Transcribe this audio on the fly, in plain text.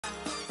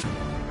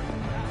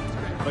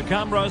The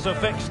cameras are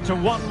fixed to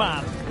one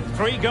man.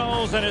 3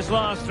 goals in his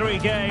last 3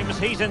 games.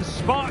 He's in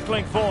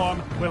sparkling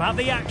form. We'll have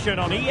the action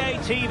on EA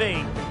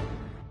TV.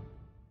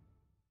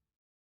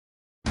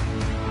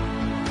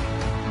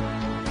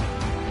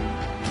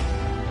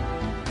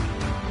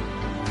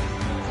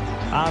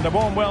 And a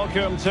warm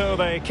welcome to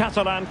the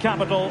Catalan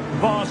capital,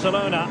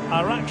 Barcelona.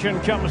 Our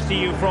action comes to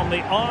you from the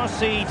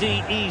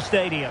RCD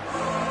Stadium.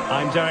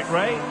 I'm Derek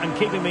Ray, and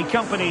keeping me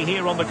company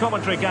here on the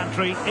commentary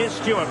gantry is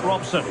Stuart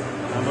Robson.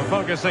 And we're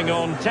focusing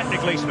on,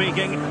 technically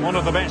speaking, one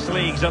of the best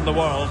leagues in the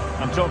world.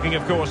 I'm talking,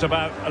 of course,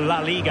 about La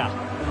Liga.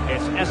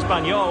 It's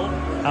Espanyol,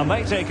 and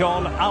they take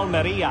on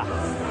Almeria.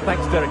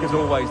 Thanks, Derek, as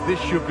always. This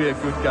should be a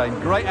good game.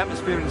 Great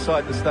atmosphere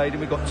inside the stadium.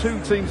 We've got 2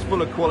 teams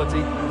full of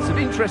quality, some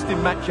interesting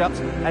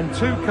matchups, and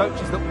 2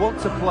 coaches that want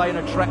to play an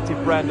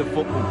attractive brand of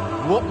football.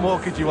 What more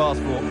could you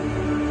ask for?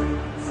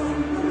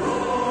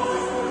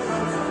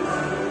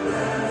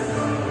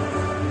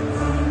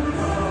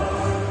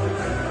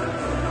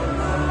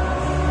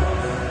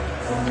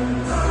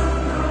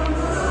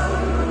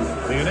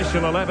 The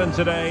initial 11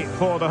 today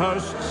for the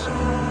hosts.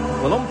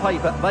 Well, on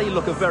paper, they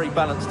look a very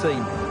balanced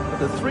team. But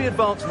the 3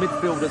 advanced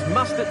midfielders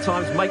must at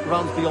times make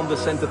runs beyond the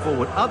centre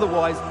forward.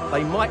 Otherwise,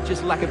 they might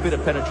just lack a bit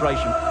of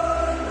penetration.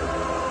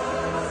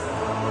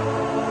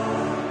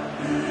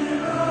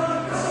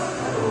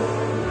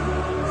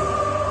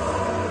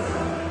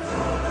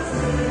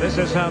 This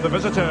is how the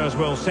visitors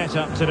will set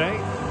up today.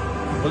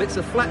 Well, it's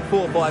a flat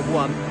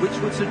 4-5-1, which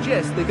would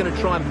suggest they're going to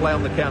try and play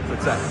on the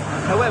counter-attack.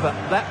 However,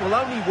 that will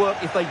only work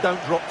if they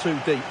don't drop too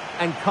deep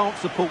and can't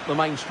support the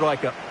main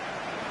striker.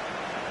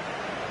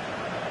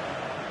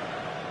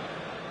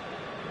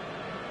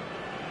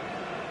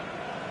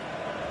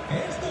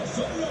 Estos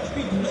son los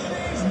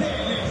titulares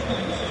del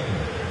Espanyol.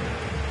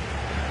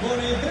 Por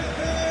el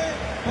 13,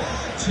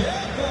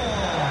 Pacheco.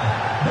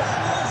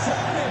 Vamos a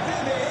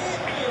RCD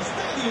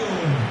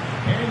Espanyol.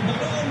 El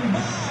balón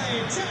va a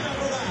echar a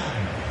rodar.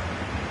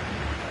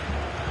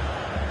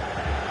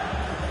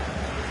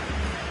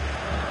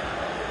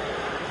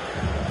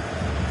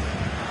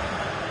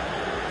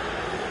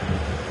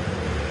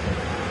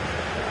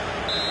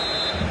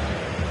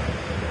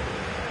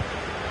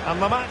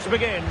 And the match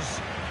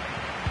begins.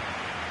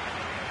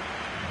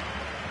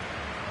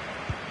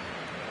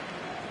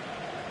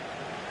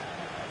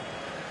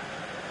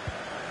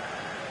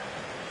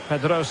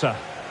 Pedrosa.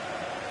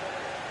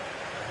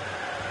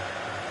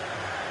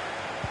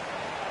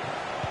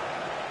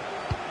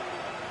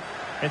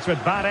 It's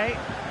with Barre.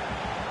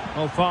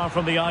 Well, far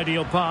from the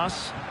ideal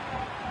pass.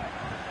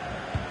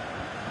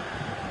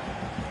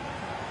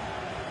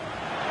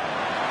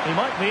 He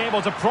might be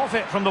able to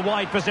profit from the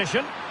wide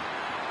position.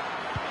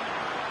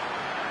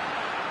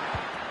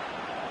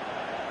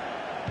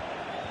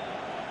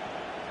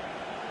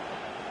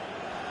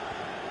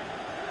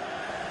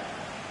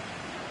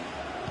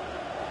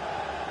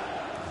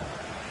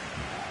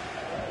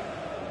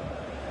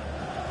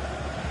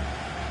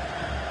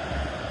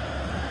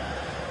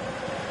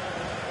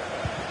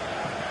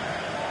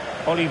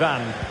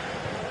 Olivan.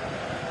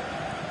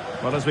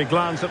 Well, as we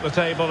glance at the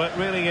table, it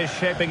really is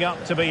shaping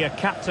up to be a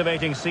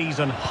captivating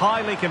season,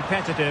 highly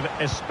competitive,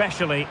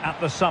 especially at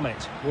the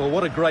summit. Well,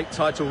 what a great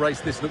title race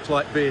this looks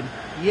like being.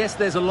 Yes,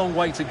 there's a long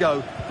way to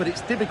go, but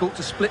it's difficult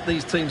to split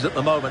these teams at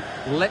the moment.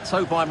 Let's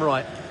hope I'm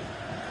right.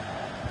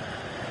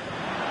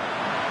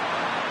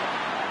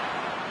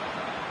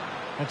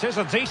 It is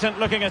a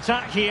decent-looking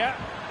attack here.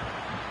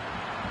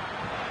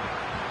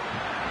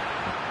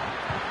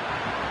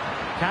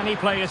 Can he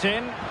play it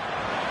in?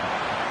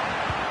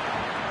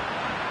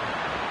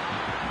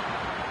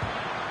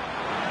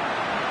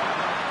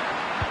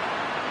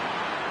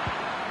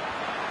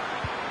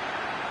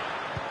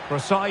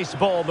 Precise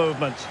ball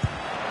movement.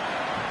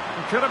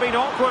 It could have been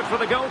awkward for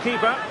the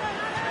goalkeeper.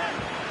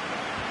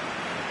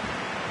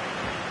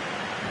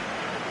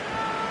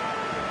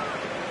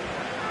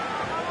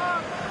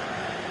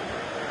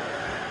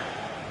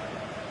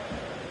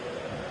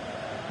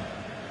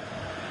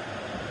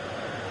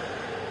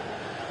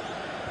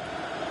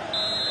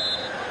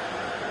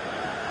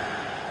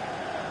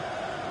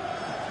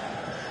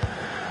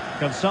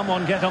 Can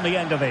someone get on the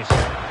end of this?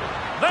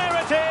 There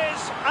it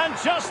is! And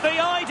just the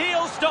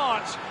ideal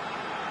start.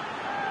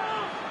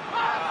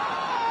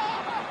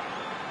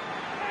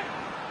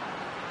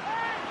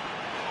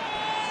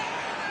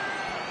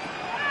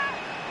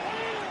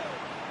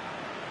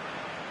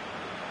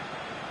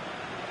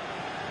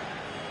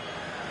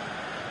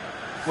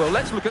 Well,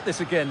 let's look at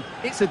this again.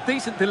 It's a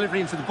decent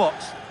delivery into the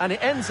box, and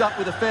it ends up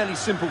with a fairly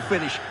simple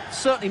finish.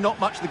 Certainly not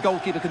much the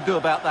goalkeeper can do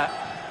about that.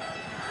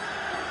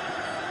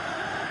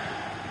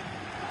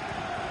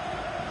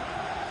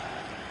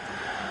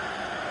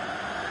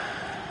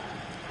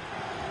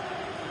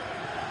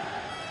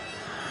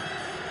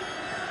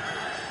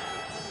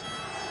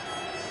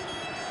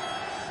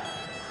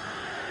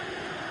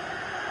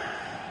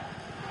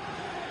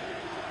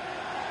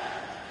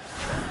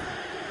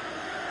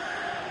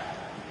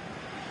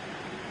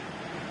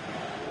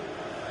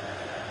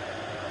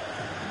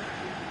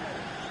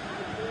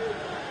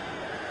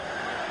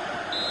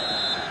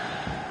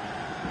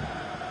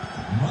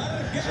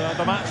 So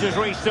the match is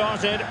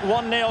restarted.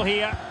 1-0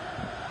 here.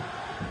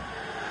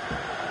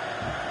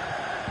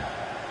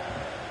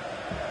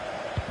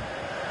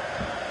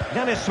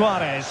 Denis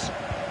Suarez.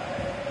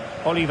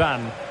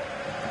 Olivan.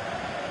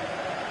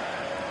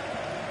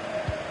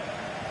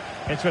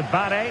 It's with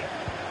Bade.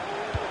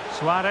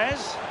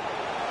 Suarez.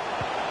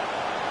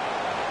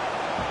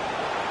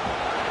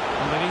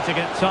 And they need to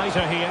get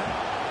tighter here.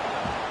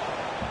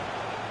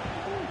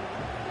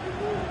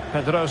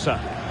 Pedrosa.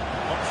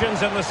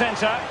 Options in the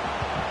centre.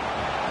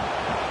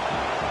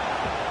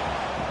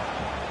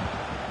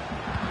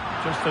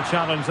 Just the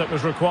challenge that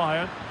was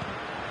required.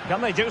 Can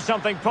they do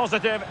something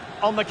positive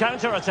on the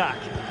counter-attack?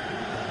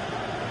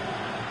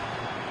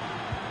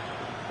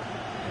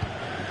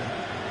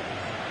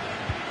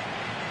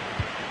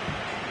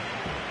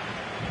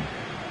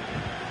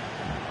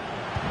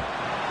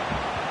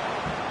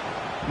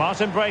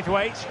 Martin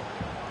Braithwaite.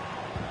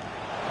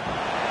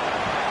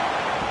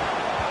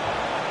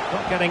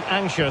 Not getting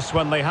anxious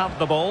when they have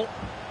the ball.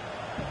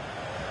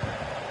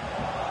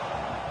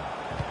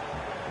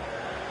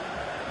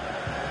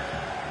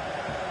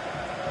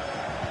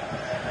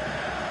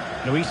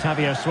 Luis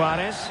Javier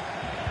Suarez,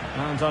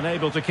 and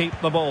unable to keep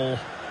the ball.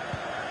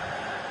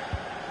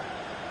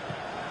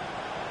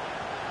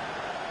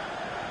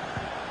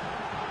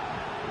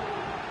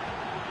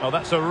 Oh,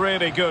 that's a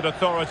really good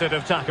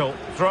authoritative tackle.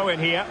 Throw in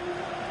here.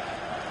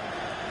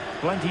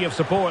 Plenty of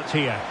support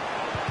here.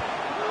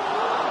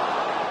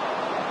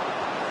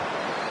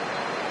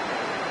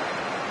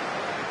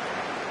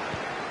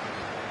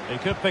 He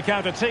could pick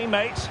out a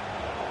teammate,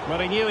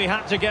 but he knew he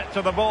had to get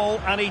to the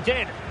ball, and he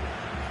did.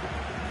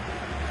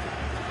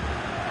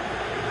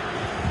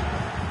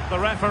 The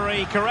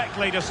referee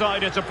correctly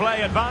decided to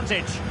play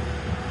advantage.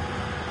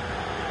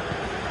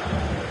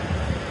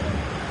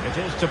 It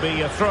is to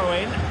be a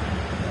throw-in.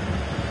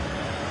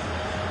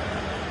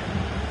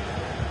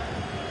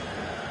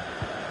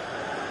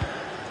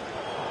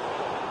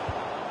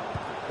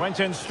 Went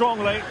in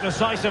strongly,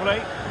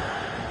 decisively.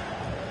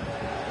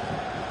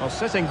 Well,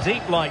 sitting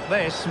deep like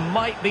this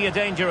might be a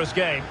dangerous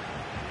game.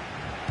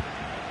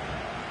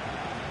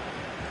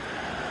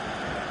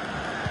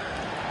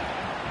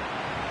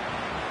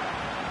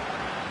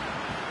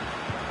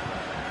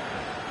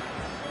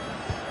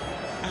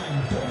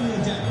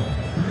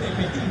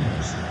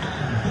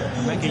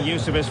 Making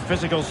use of his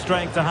physical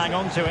strength to hang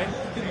on to it.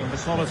 And the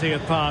quality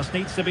of pass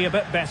needs to be a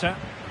bit better.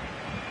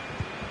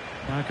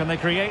 Now can they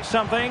create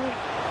something?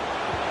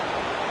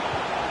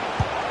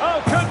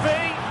 Oh, could be!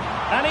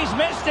 And he's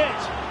missed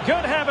it!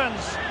 Good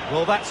heavens!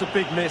 Well, that's a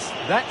big miss.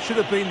 That should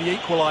have been the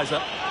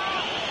equaliser.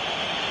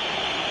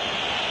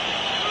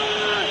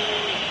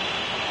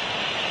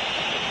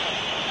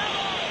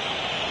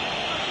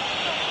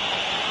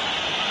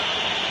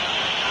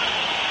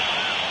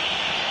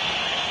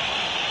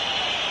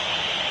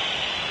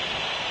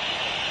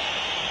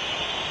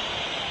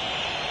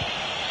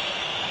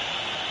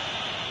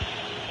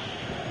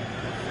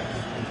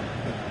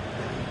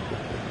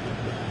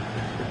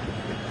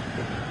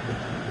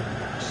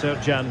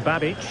 Srdjan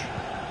Babic.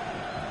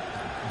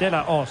 De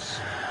La Os.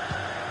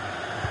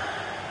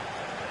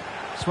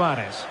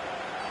 Suarez.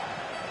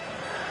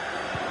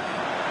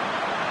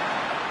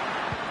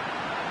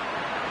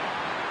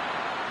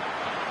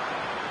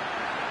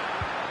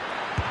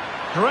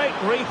 Great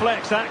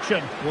reflex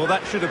action. Well,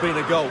 that should have been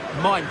a goal.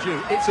 Mind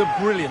you, it's a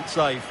brilliant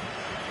save.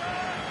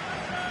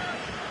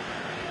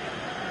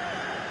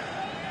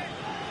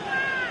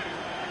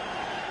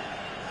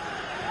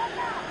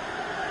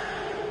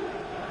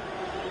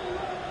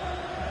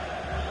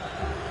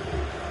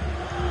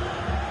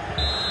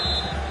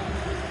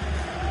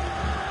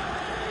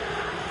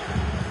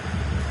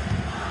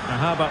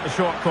 How about the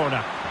short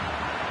corner?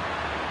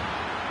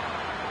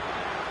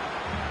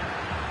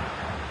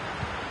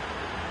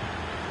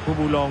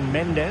 Bubulong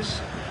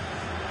Mendes.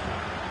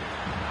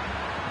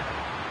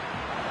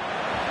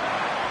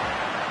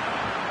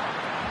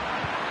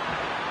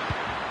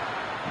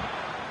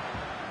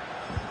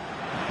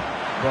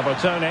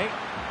 Robertone.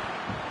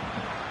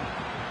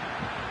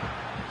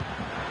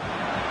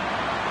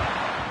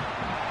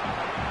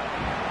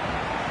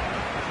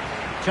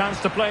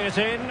 Chance to play it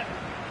in.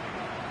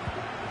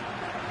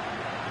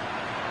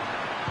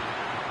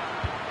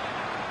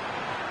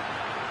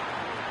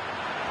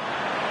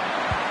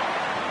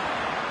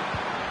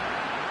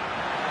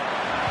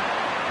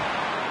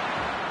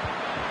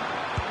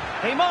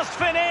 He must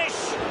finish!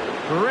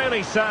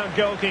 Really sound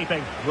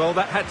goalkeeping. Well,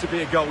 that had to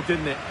be a goal,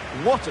 didn't it?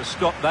 What a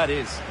stop that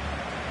is.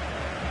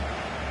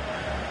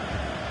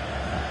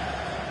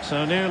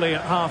 So nearly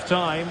at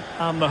half-time,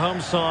 and the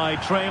home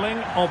side trailing,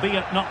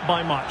 albeit not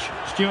by much.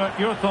 Stuart,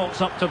 your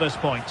thoughts up to this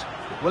point?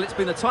 Well, it's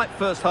been a tight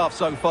first half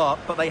so far,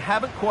 but they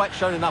haven't quite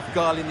shown enough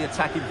guile in the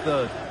attacking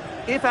third.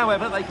 If,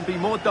 however, they can be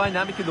more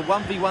dynamic in the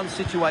 1v1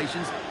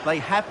 situations, they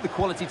have the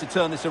quality to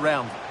turn this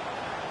around.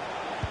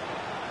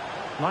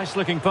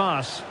 Nice-looking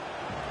pass.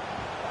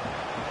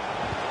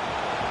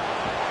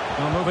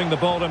 Well, moving the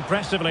ball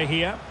impressively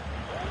here.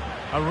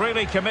 A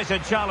really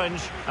committed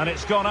challenge, and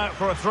it's gone out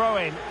for a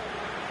throw-in.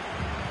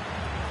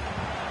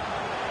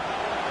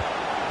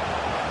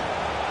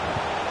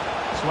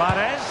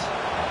 Suarez.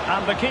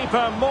 And the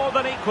keeper more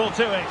than equal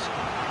to it.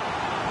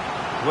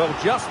 Well,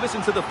 just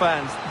listen to the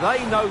fans.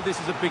 They know this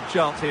is a big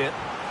chance here.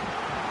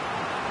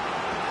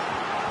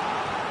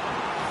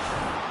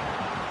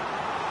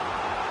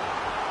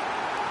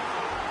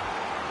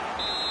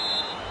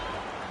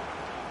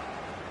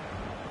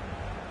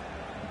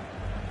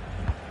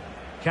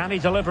 Can he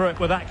deliver it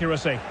with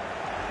accuracy?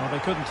 Well, they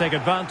couldn't take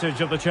advantage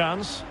of the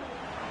chance.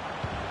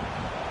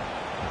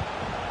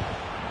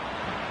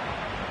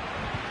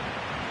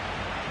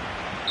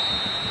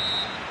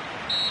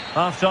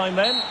 Half-time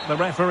then, the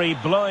referee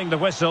blowing the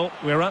whistle.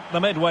 We're at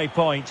the midway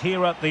point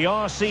here at the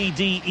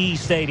RCD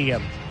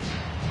Stadium.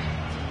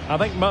 I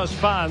think most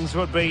fans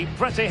would be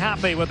pretty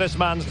happy with this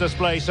man's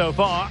display so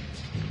far.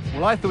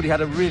 Well, I thought he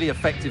had a really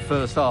effective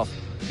first half.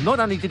 Not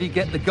only did he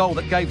get the goal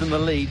that gave them the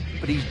lead,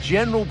 but his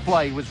general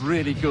play was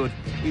really good.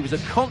 He was a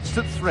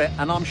constant threat,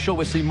 and I'm sure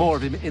we'll see more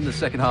of him in the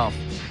second half.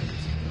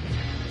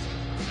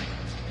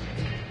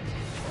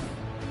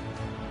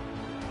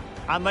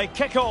 And they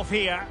kick off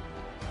here.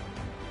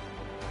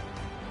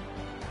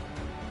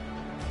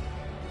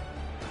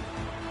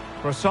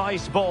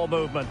 Precise ball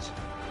movement.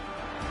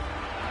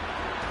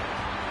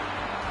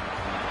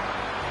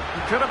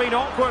 It could have been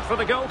awkward for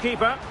the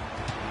goalkeeper.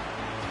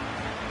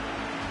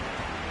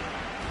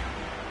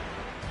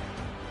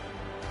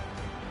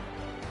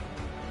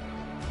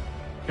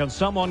 Can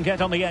someone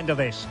get on the end of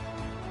this?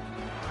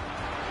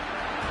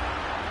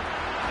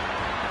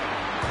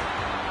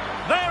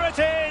 There it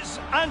is,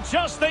 and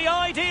just the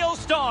ideal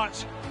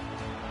start.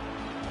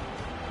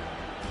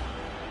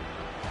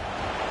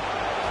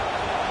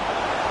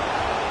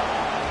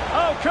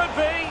 Oh, could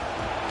be.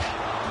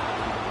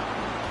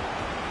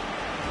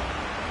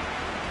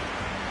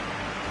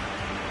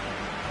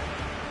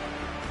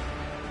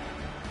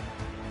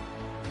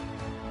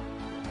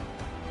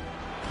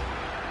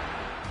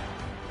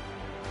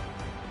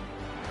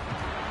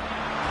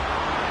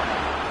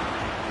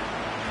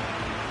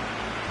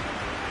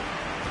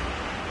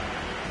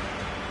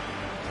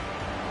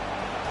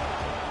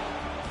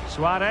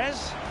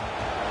 Suarez.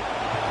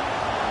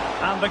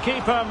 And the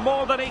keeper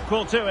more than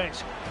equal to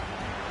it.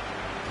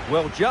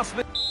 Well, just...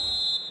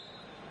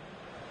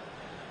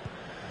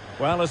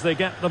 Well, as they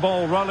get the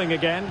ball rolling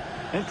again,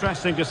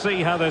 interesting to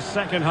see how the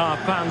second half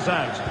pans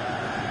out.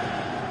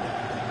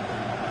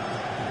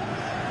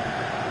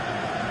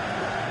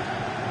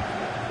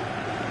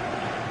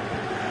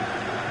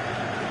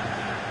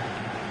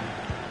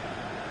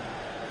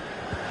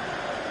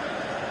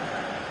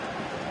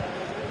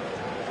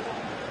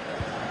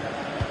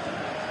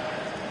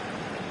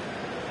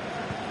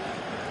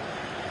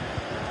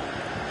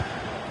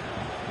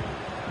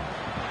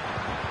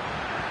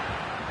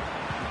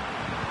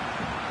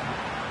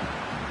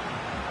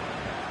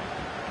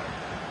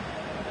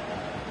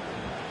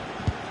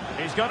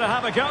 He's got to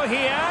have a go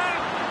here.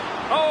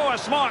 Oh, a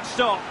smart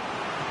stop.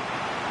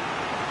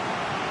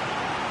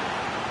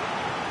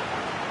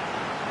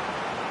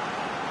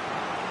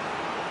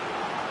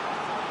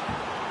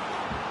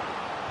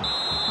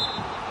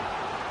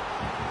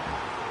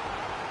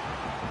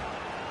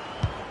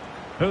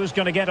 Who's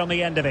going to get on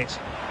the end of it?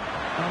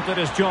 Well, did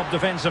his job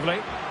defensively.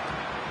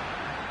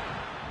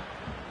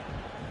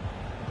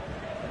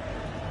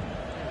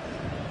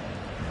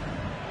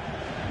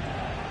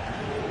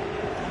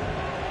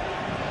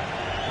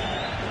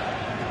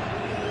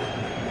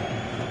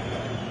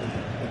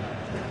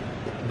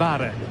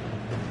 Barre.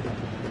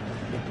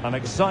 An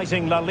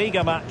exciting La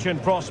Liga match in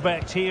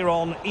prospect here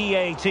on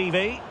EA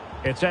TV.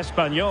 It's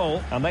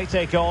Espanyol, and they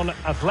take on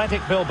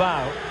Athletic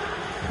Bilbao.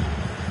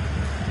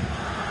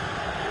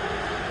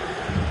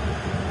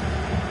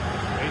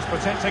 He's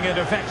protecting it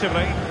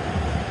effectively.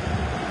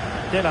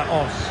 De La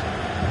Os.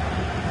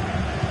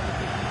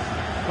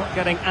 Not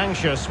getting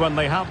anxious when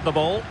they have the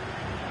ball.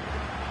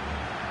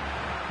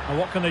 And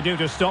what can they do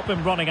to stop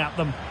him running at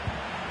them?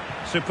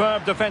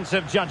 Superb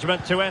defensive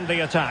judgment to end the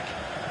attack.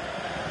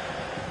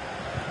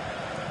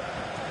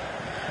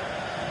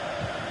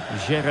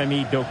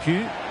 Jeremy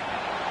Doku.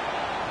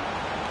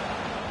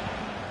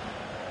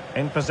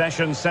 In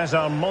possession,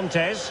 Cesar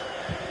Montes.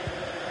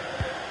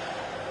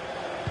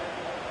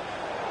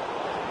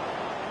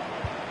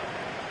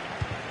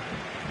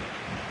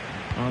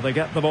 Oh, they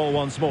get the ball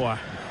once more.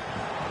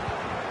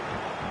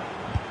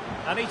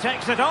 And he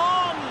takes it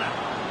on!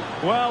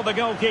 Well, the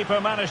goalkeeper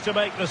managed to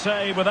make the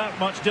save without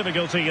much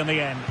difficulty in the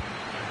end.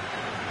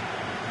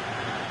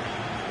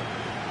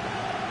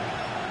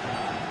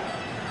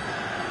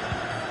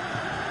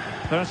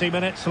 "30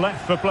 minutes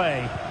left for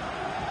play.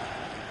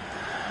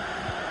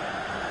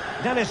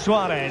 Denis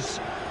Suarez.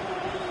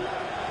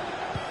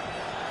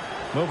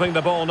 Moving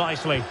the ball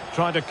nicely,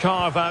 trying to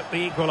carve out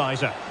the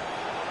equaliser.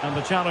 And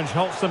the challenge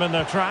halts them in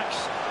their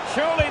tracks.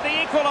 Surely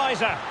the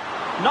equaliser.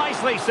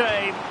 Nicely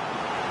saved.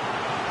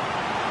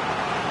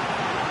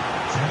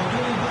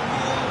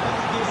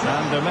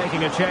 And they're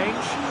making a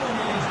change.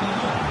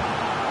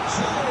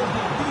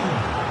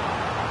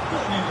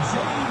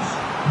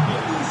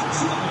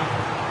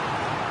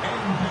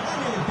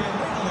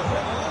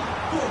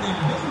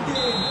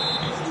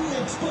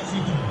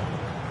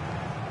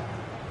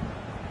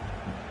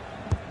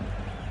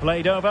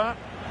 Played over.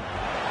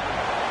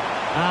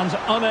 And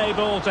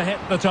unable to hit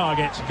the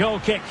target. Goal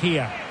kick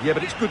here. Yeah,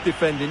 but it's good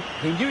defending.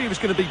 He knew he was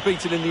going to be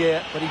beaten in the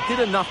air, but he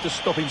did enough to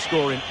stop him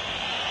scoring.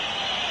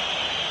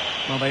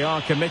 Well, they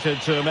are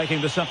committed to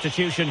making the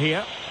substitution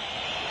here.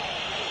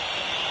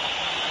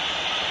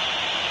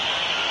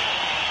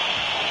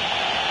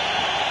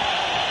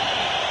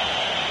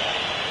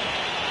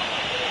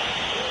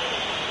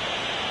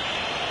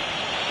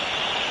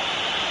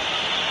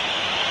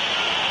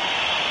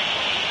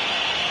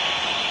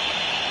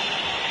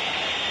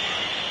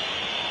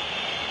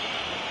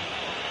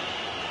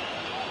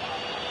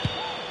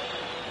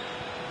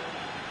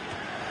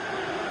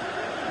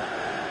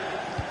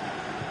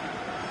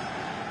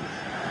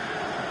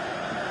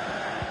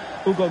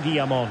 Hugo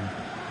Guillamon.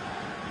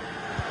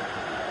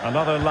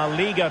 Another La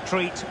Liga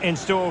treat in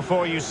store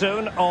for you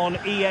soon on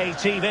EA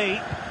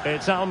TV.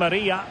 It's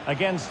Almeria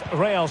against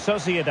Real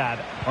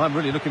Sociedad. I'm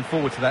really looking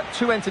forward to that.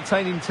 Two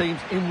entertaining teams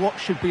in what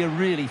should be a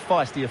really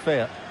feisty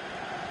affair.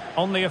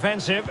 On the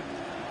offensive.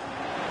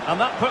 And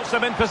that puts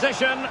them in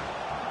position.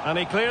 And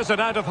he clears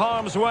it out of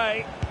harm's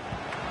way.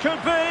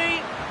 Could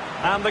be.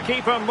 And the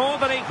keeper more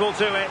than equal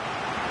to it.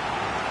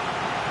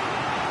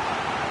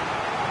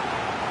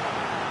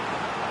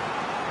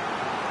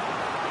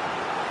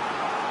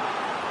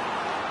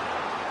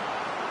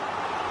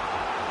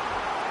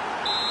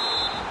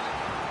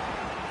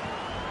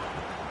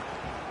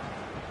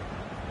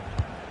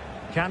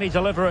 Can he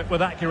deliver it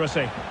with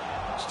accuracy?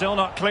 Still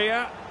not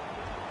clear.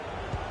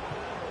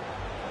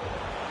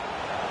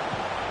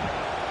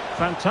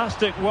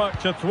 Fantastic work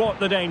to thwart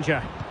the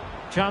danger.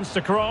 Chance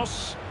to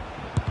cross.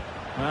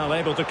 Well,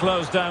 able to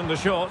close down the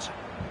shot.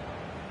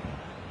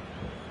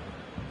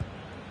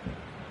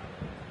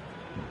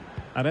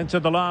 And into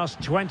the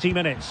last 20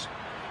 minutes.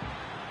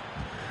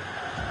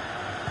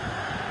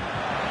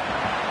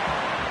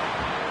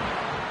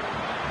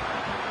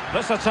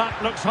 This attack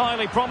looks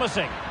highly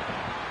promising.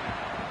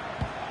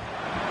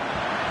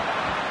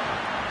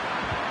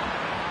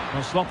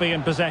 Well, sloppy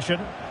in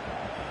possession.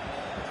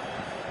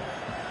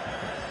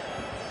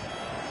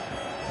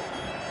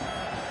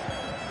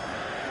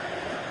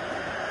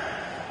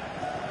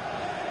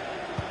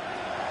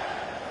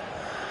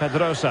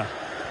 Pedrosa.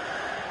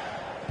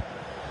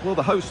 Well,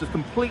 the hosts have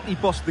completely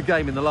bossed the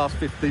game in the last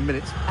 15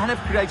 minutes and have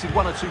created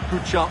one or two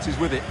good chances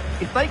with it.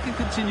 If they can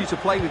continue to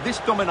play with this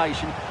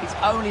domination, it's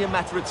only a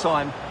matter of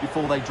time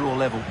before they draw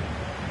level.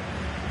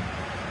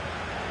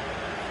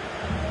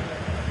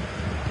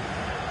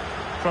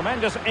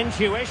 Tremendous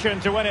intuition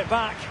to win it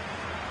back.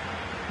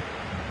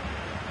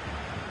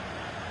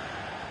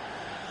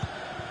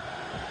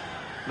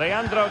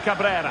 Leandro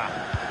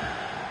Cabrera.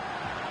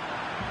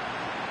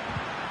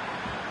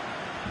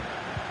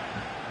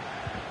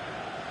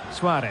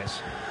 Suarez.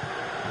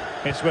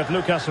 It's with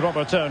Lucas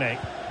Robertone.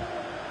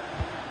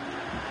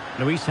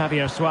 Luis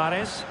Javier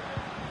Suarez.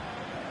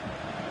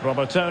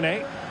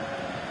 Robertone.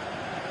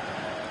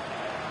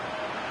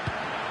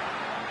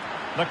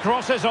 The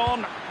cross is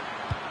on.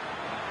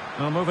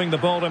 Well, moving the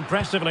ball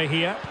impressively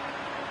here.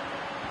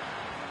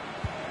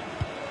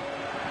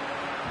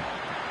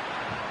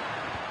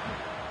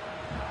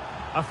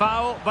 A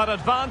foul, but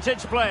advantage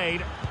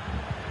played.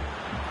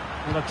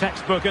 And a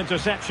textbook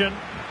interception.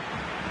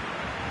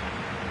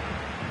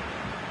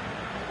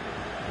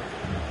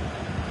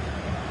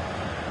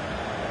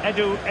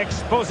 Edu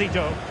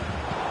Exposito.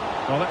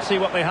 Well, let's see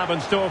what they have in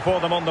store for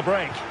them on the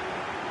break.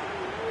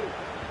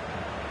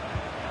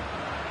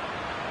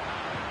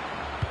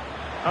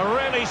 A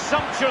really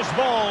sumptuous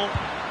ball,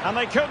 and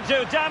they could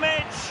do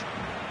damage.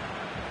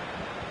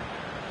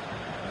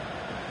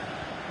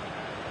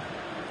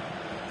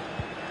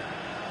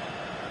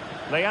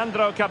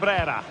 Leandro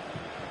Cabrera.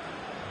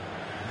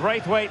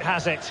 Braithwaite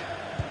has it.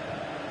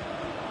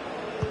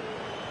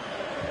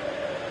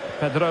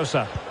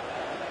 Pedrosa.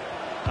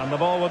 And the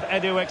ball with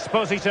Edu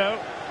Exposito.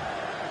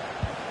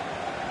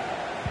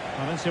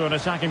 Well, into an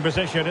attacking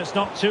position. It's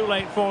not too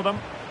late for them.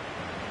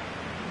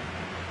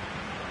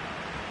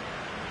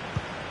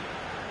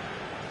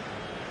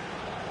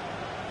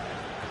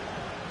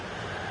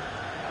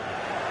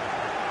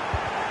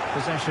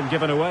 Possession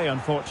given away,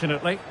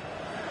 unfortunately.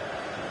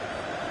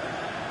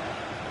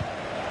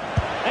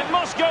 It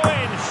must go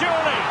in,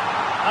 surely.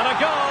 And a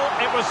goal.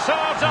 It was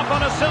served up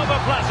on a silver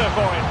platter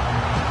for him.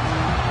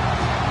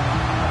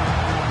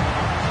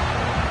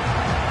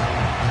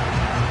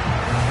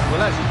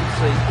 Well, as you can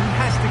see, he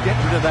has to get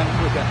rid of that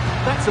quicker.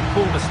 That's a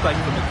poor mistake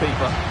from the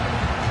keeper.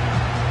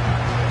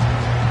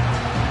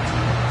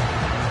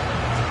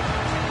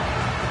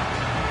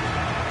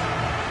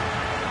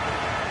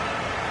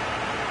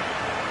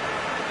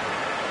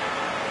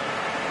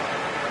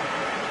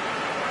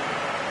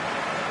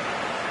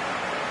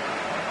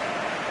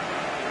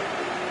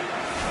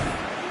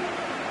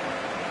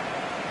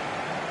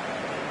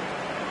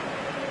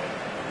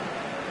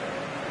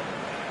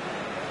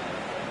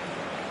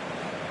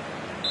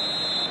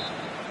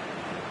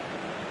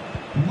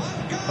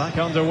 Back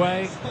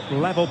underway,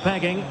 level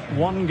pegging,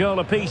 1 goal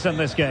apiece in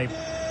this game.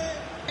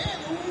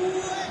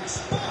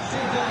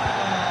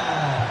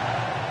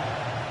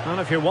 And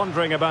if you're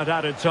wondering about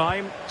added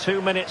time,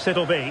 2 minutes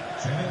it'll be.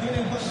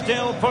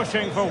 Still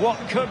pushing for what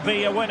could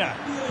be a winner.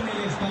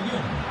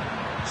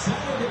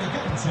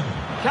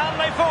 Can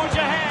they forge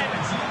ahead?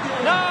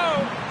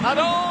 No! And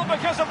all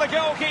because of the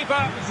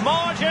goalkeeper.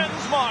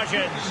 Margins.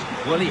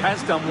 Well, he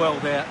has done well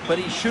there, but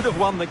he should have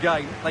won the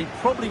game. They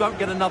probably won't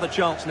get another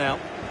chance now.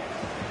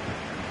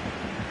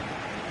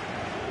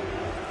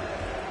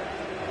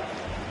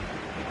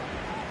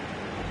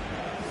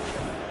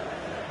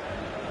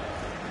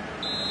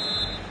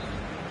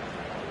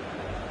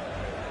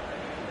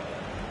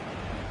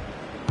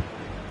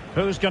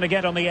 Who's going to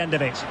get on the end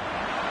of it?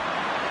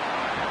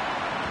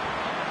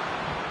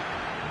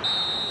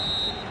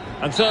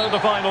 And so the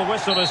final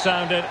whistle is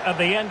sounded. At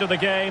the end of the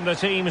game, the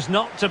team's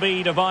not to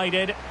be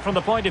divided. From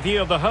the point of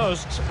view of the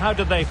hosts, how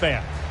did they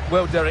fare?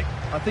 Well, Derek,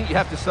 I think you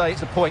have to say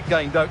it's a point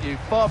game, don't you?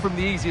 Far from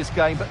the easiest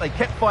game, but they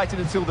kept fighting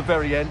until the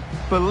very end,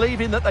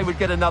 believing that they would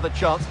get another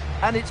chance,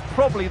 and it's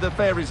probably the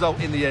fair result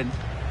in the end.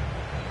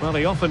 Well,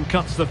 he often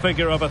cuts the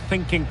figure of a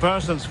thinking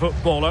person's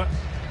footballer.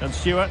 And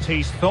Stuart,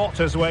 he's thought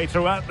his way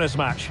throughout this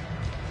match.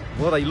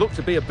 Well, they looked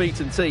to be a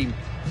beaten team,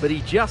 but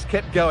he just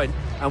kept going,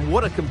 and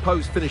what a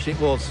composed finish it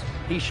was.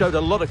 He showed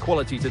a lot of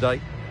quality today.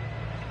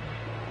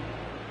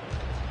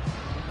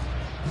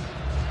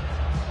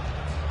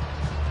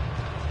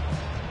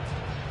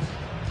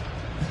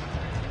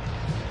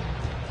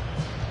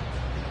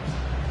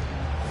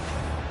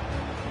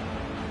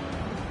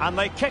 And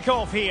they kick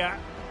off here.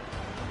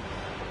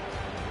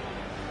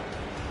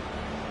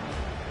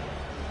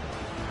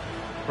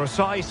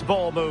 Precise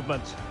ball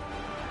movement.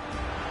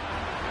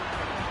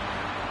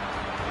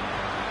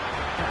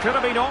 It could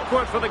have been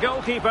awkward for the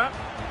goalkeeper.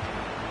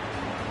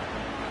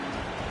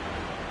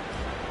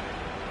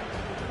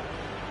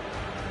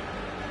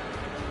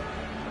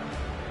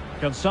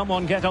 Can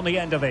someone get on the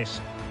end of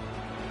this?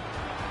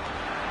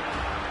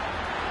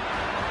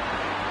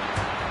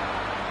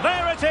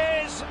 There it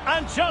is,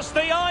 and just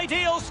the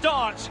ideal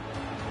start.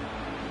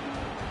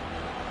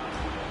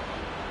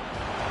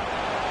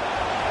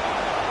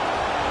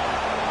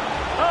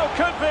 Oh,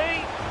 could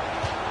be.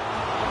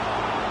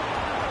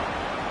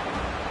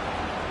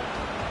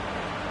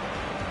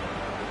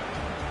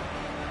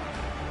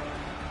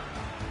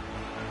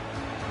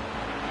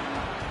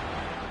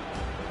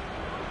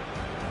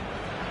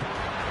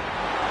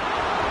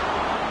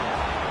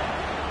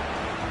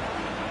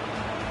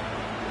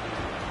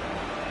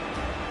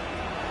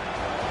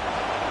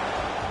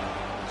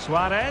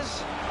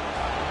 Suarez.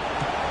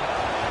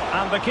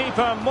 And the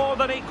keeper more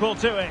than equal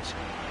to it.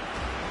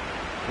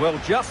 Well,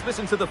 just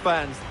listen to the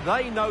fans.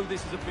 They know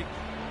this is a big...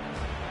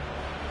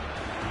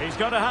 He's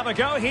got to have a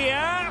go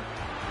here.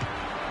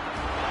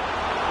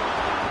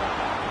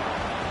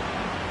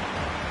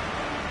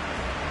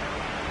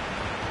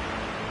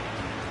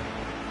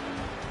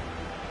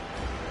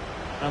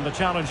 And the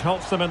challenge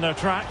halts them in their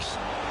tracks.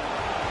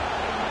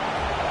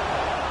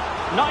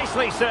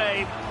 Nicely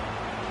saved.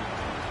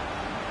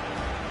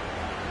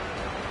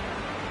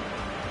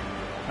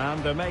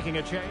 And they're making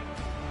a change.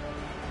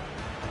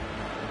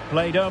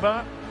 Played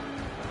over.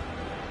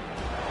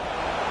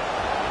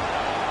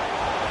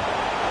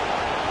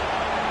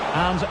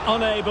 And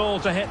unable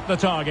to hit the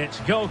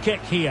target. Goal kick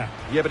here.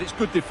 Yeah, but it's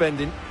good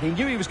defending. He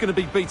knew he was going to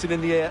be beaten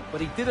in the air, but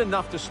he did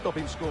enough to stop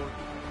him scoring.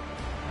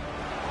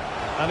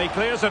 And he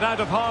clears it out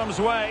of harm's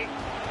way.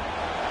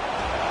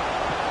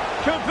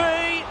 Could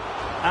be.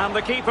 And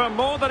the keeper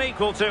more than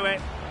equal to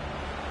it.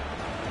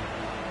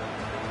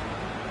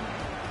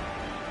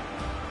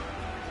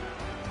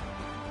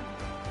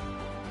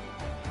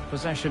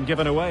 Possession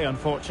given away,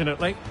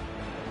 unfortunately.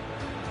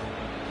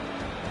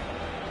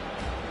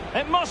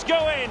 It must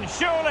go in,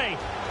 surely.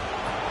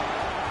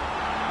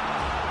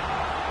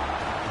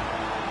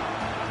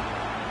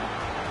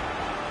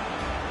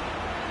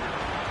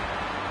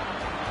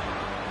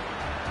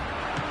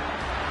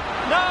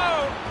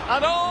 No!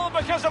 And all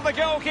because of the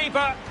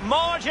goalkeeper.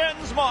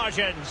 Margins.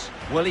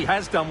 Well, he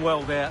has done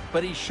well there,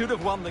 but he should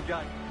have won the game.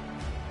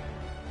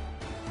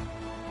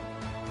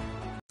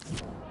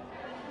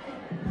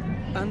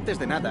 Antes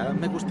de nada,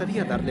 me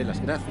gustaría darle las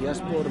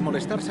gracias por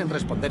molestarse en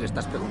responder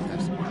estas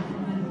preguntas.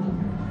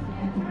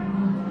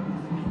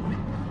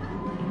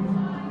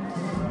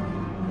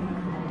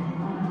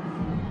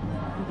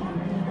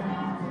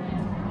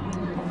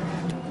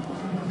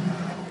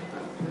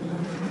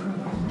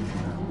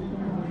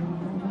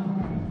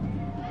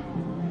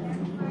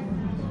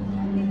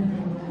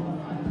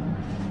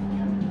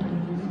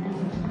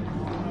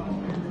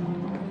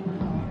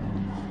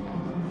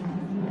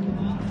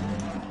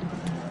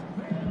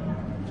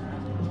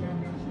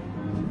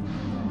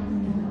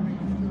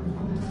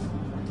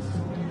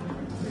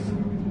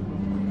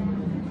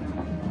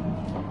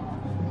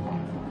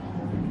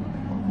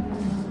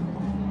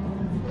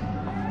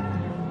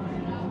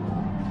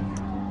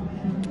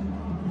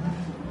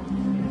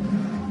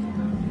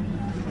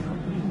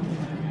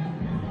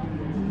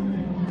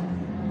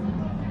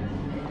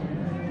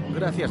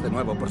 Gracias de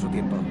nuevo por su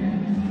tiempo.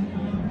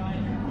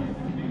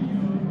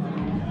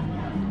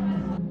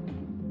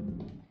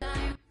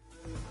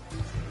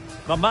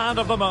 The man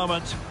of the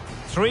moment.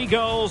 3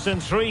 goals in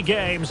 3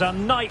 games, a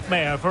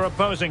nightmare for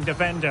opposing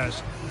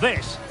defenders.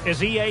 This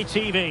is EA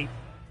TV.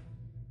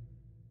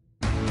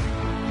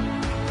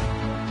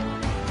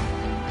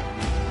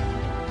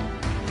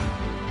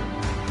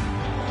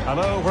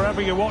 Hello,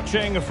 wherever you're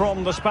watching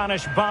from the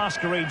Spanish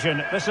Basque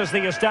region. This is the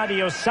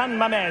Estadio San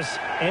Mamés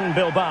in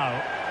Bilbao.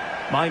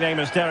 My name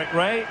is Derek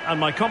Ray, and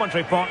my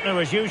commentary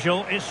partner, as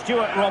usual, is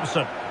Stuart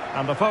Robson.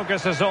 And the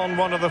focus is on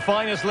one of the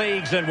finest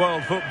leagues in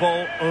world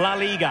football, La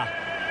Liga.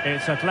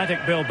 It's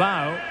Athletic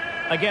Bilbao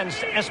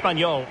against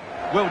Espanyol.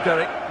 Well,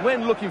 Derek,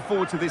 when looking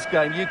forward to this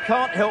game, you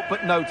can't help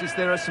but notice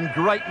there are some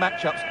great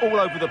matchups all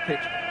over the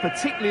pitch,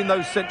 particularly in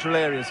those central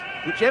areas.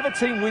 Whichever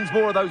team wins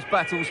more of those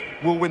battles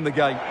will win the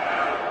game.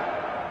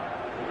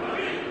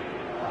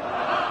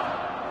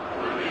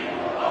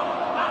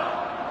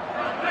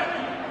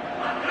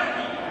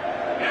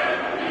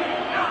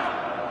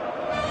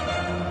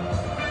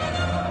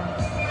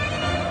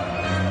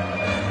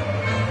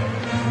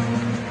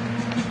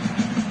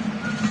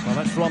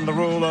 Run the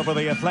rule over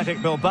the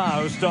Athletic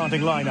Bilbao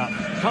starting lineup.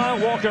 Kyle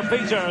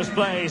Walker-Peters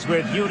plays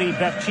with Yuri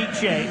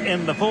Berchiche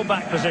in the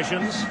fullback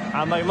positions,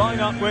 and they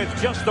line up with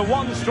just the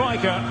one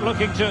striker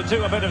looking to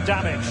do a bit of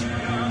damage.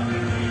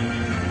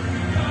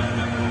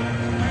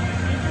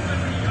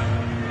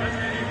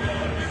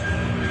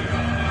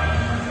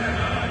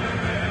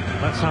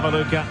 Let's have a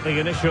look at the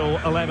initial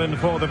 11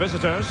 for the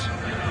visitors.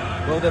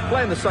 Well, they're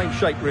playing the same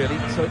shape, really,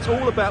 so it's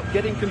all about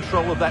getting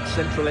control of that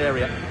central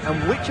area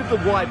and which of the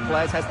wide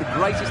players has the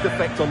greatest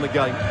effect on the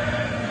game.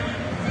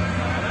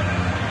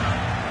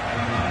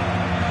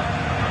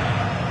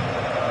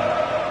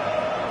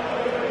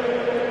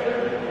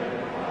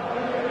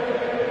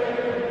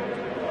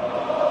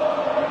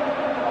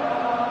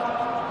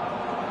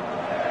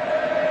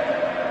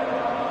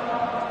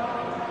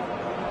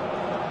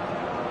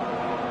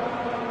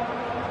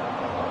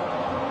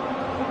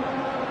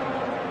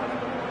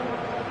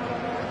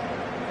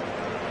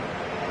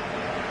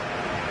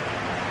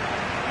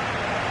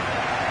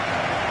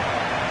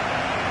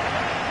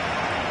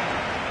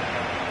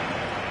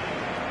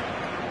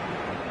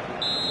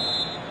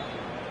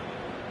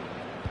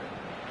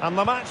 And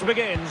the match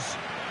begins.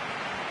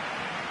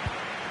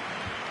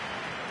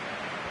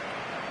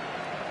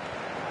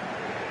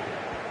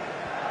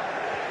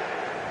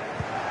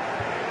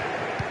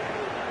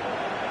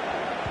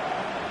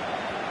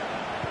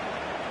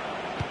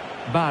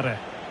 Barre.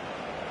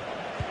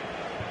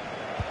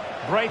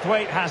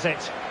 Braithwaite has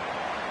it.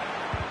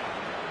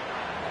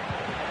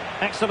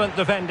 Excellent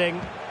defending.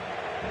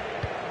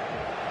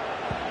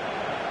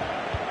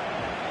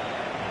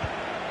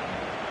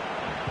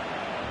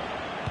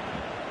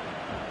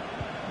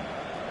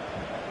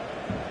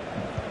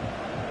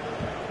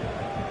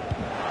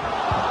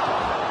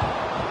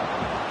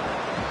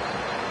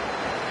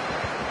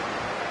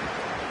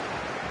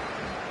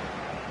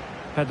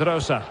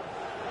 Pedrosa.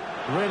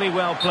 Really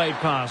well played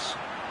pass.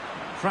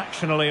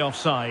 Fractionally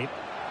offside.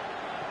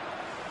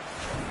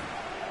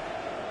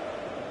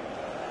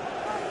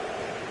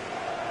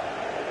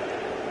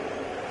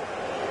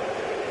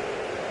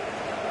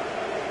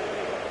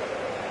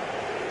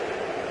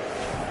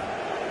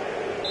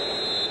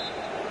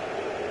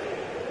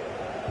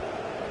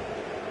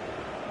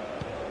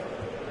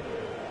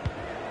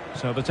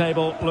 So the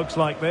table looks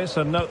like this,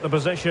 and note the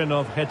position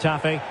of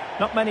Getafe.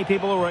 Not many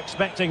people were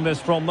expecting this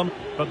from them,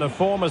 but their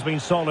form has been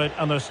solid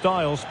and their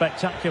style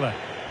spectacular.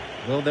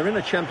 Well, they're in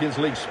a Champions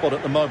League spot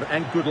at the moment,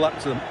 and good luck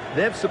to them.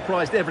 They've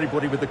surprised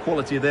everybody with the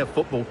quality of their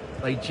football.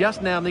 They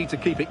just now need to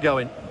keep it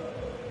going.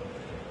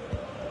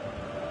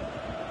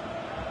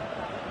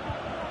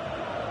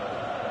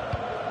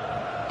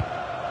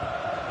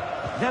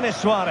 Denis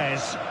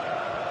Suarez.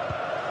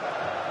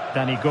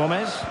 Dani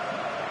Gomez.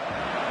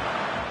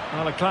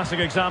 Well, a classic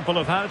example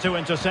of how to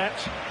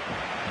intercept.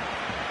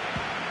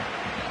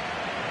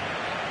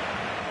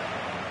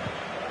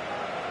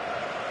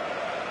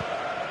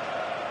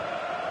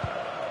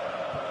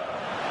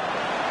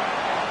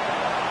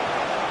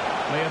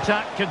 The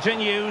attack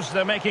continues.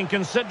 They're making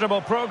considerable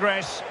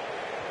progress.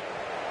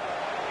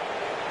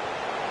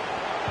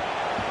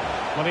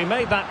 Well, he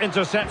made that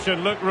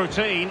interception look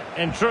routine.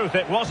 In truth,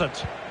 it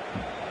wasn't.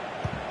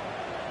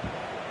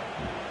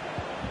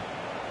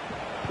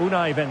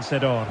 Unai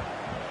Vencedor.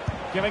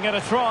 Giving it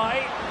a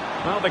try.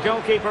 Well, the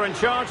goalkeeper in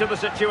charge of the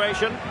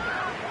situation.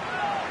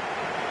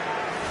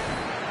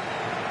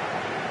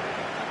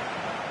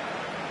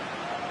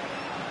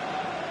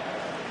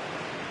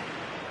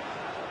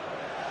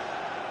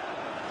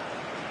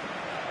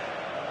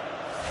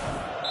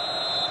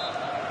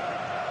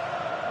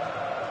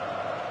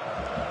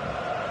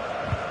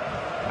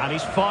 And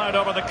he's fired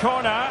over the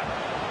corner.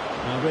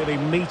 Well, really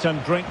meat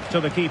and drink to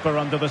the keeper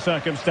under the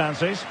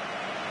circumstances.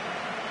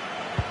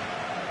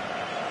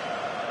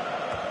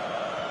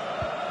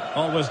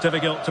 Always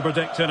difficult to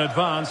predict in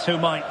advance who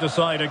might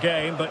decide a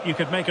game, but you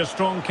could make a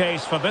strong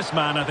case for this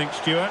man, I think,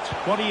 Stuart.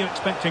 What are you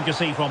expecting to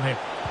see from him?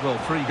 Well,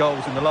 3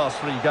 goals in the last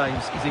 3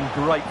 games. He's in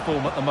great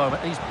form at the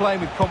moment. He's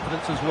playing with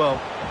confidence as well.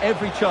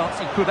 Every chance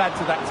he could add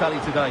to that tally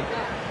today.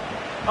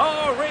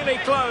 Oh, really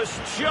close,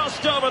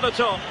 just over the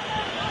top.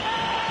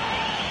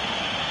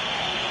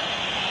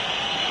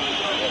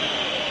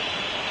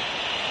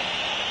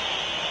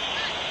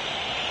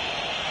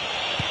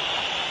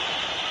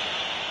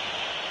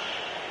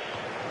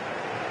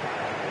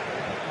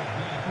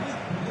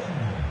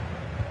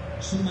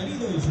 Su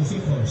marido y sus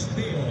hijos,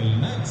 Theo y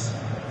Max,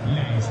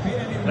 la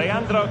esperan en...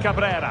 Leandro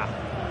Cabrera.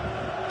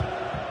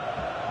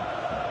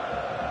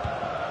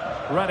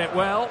 Read it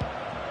well.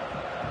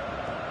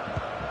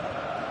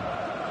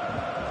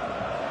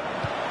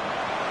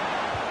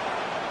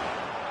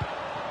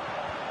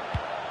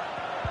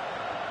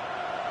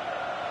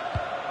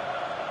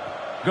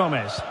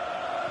 Gomez.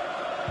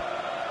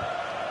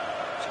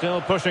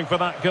 Still pushing for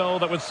that goal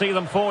that would see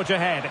them forge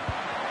ahead.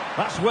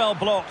 That's well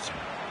blocked.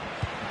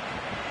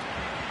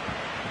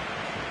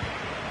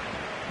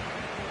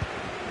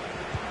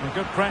 And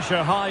good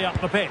pressure high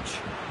up the pitch.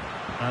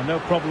 And no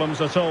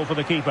problems at all for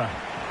the keeper.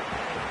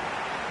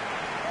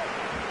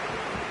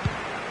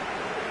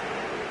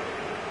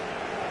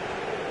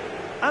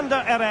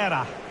 Under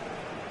Herrera.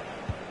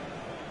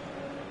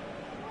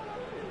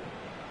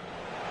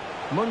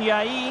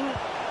 Munyain.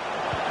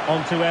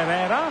 Onto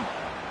Herrera.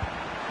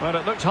 Well,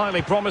 it looked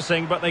highly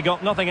promising, but they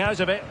got nothing out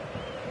of it.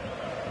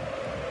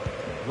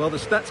 Well, the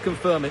stats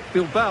confirm it.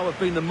 Bilbao have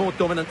been the more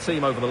dominant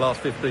team over the last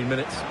 15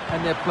 minutes,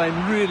 and they're playing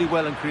really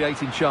well and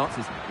creating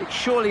chances. It's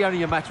surely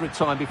only a matter of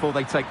time before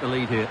they take the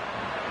lead here.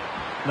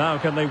 Now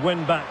can they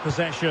win back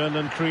possession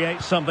and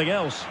create something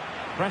else?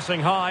 Pressing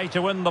high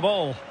to win the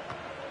ball.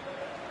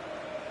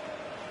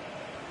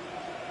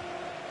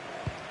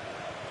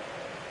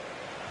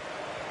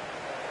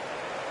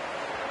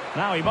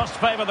 Now he must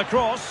favour the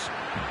cross,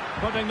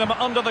 putting them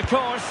under the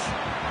cosh.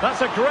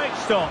 That's a great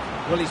stop.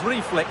 Well, his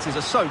reflexes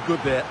are so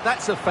good there.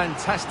 That's a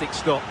fantastic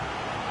stop.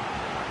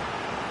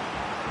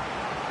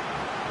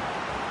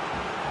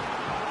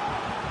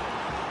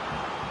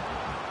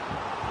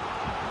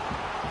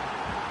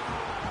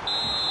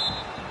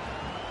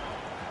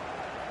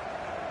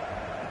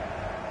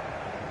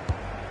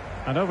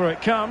 And over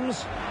it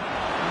comes.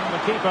 And the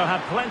keeper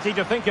had plenty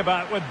to think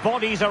about with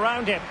bodies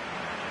around him.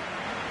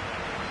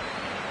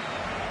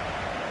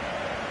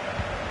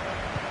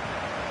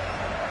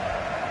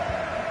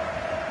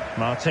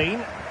 Martin.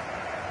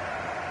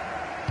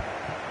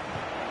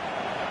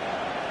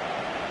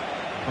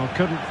 Well,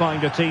 couldn't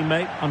find a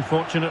teammate,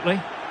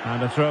 unfortunately.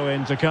 And a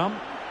throw-in to come.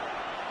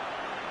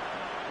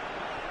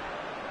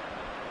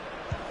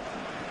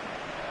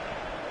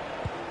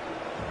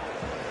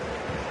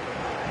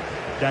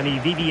 Danny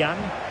Vivian.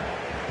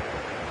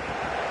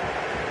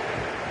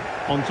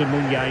 Onto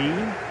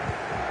Munyain.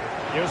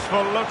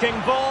 Useful looking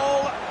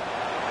ball.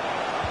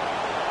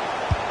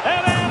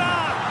 Herrera!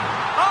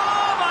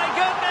 Oh my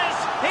goodness!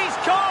 He's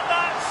caught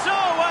that so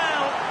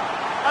well!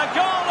 A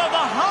goal of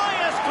the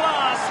highest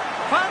class!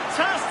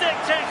 Fantastic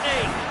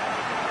technique!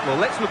 Well,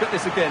 let's look at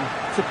this again.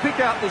 To pick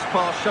out this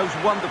pass shows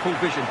wonderful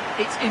vision.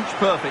 It's inch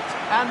perfect,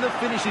 and the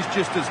finish is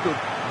just as good.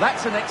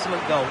 That's an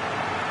excellent goal.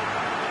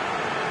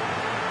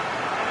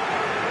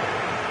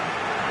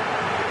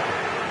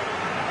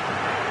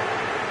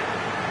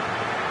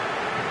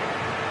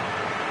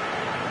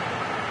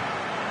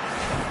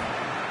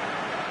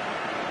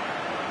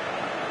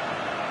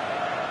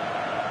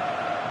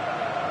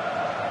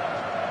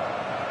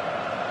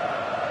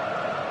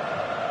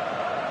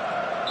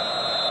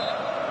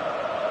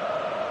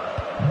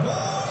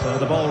 So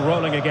the ball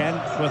rolling again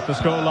with the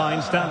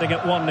scoreline standing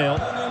at 1-0.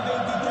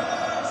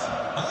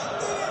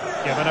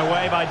 Given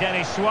away by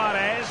Denis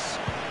Suarez.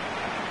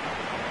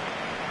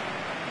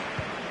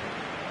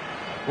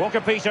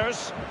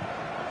 Walker-Peters.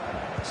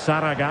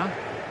 Saraga.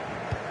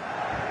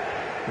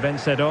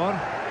 Vencedor.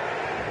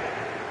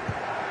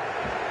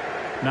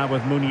 Now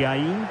with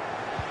Munyain.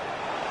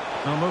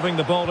 Now moving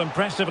the ball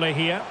impressively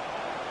here.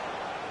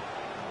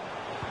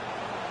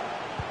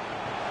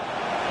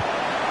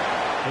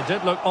 It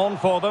did look on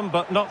for them,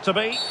 but not to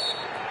be.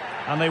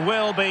 And they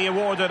will be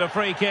awarded a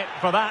free kick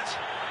for that.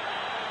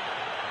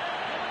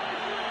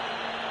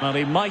 Well,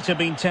 he might have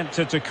been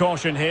tempted to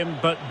caution him,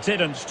 but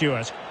didn't,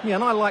 Stuart. Yeah,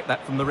 and I like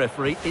that from the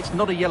referee. It's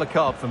not a yellow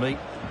card for me.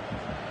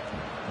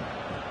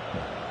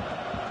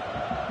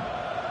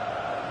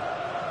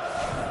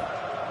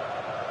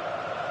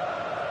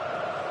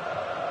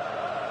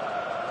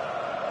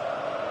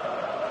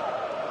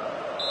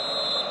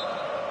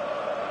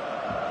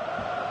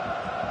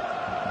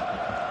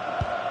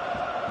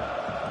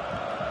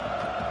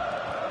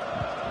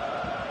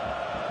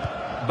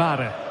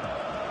 Barre.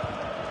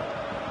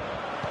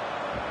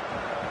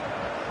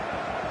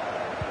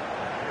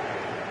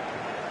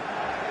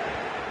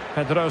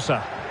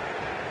 Pedrosa.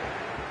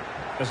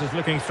 This is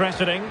looking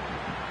threatening.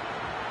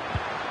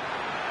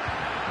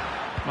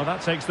 Well,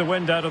 that takes the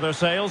wind out of their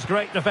sails.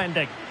 Great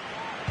defending.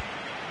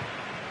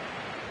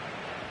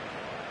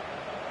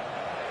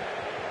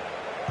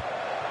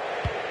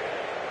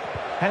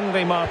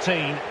 Henry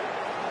Martin.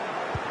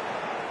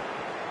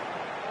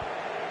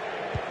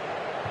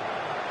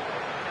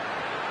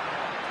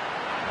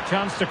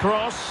 Chance to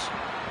cross.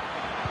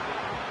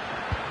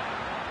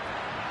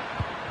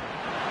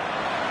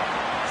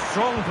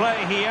 Strong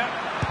play here.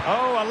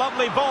 Oh, a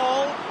lovely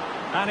ball.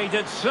 And he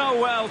did so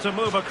well to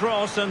move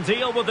across and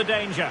deal with the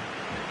danger.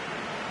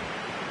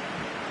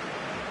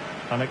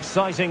 An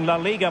exciting La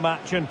Liga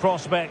match in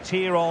prospect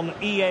here on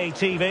EA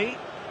TV.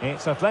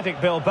 It's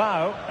Athletic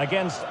Bilbao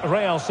against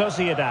Real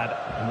Sociedad.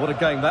 And what a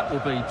game that will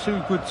be.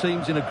 Two good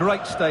teams in a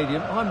great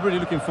stadium. I'm really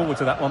looking forward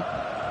to that one.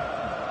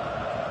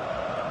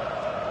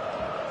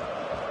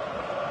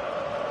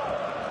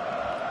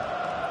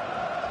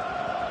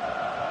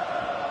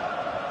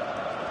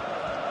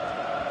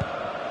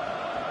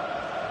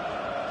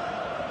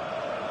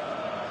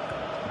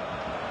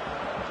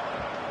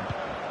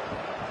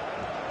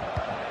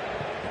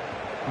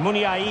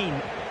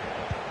 Muniain.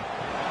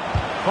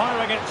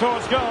 Firing it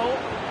towards goal.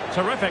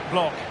 Terrific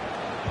block.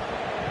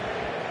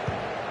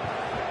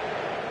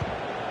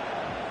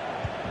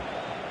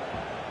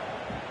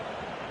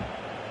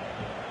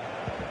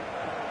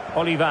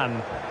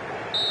 Olivan.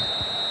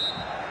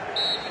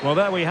 Well,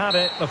 there we have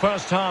it. The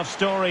first half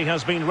story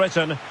has been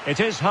written. It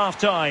is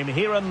half-time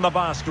here in the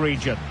Basque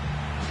region.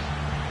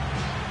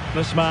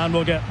 This man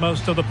will get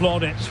most of the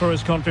plaudits for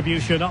his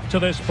contribution up to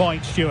this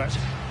point, Stuart.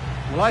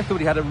 Well, I thought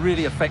he had a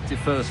really effective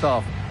first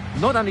half.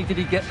 Not only did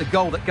he get the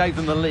goal that gave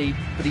them the lead,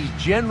 but his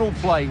general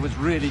play was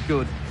really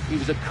good. He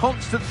was a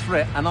constant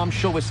threat, and I'm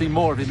sure we'll see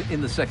more of him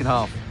in the second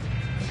half.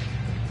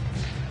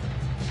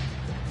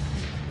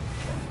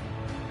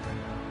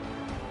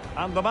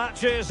 And the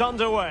match is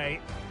underway.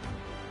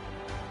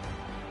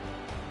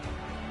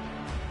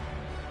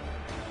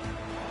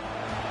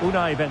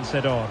 Unai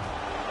Vencedor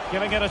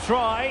giving it a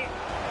try.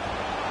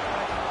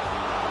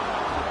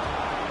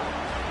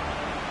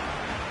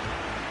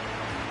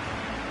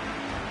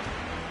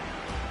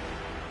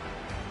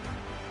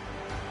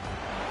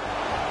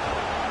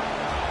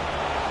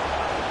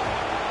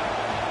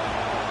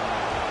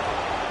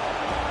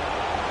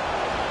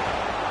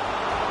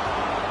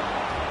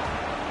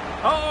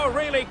 Oh,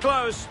 really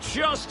close,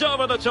 just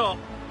over the top.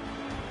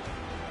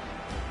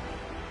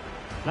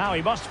 Now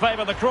he must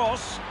favour the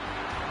cross.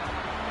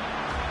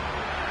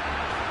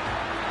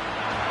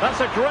 That's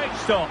a great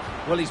stop.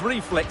 Well, his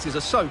reflexes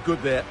are so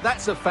good there.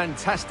 That's a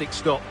fantastic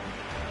stop.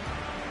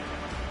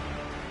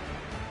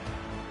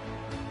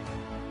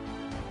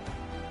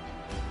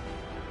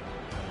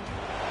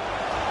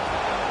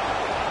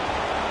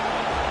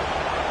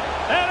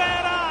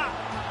 Herrera!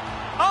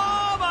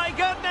 Oh, my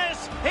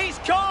goodness! He's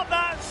caught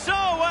that so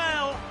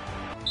well!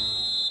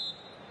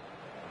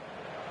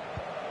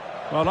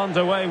 Well,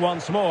 underway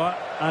once more,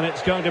 and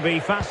it's going to be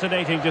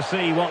fascinating to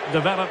see what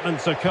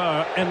developments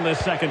occur in this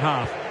second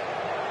half.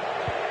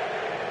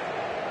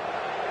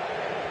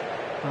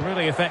 A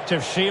really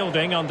effective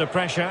shielding under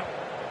pressure.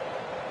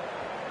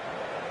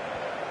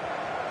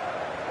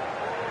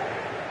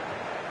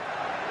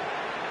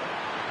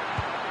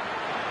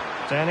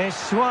 Denis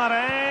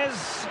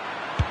Suarez.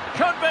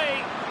 Could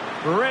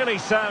be. Really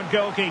sound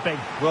goalkeeping.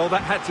 Well,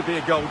 that had to be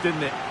a goal,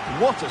 didn't it?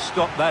 What a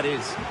stop that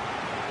is.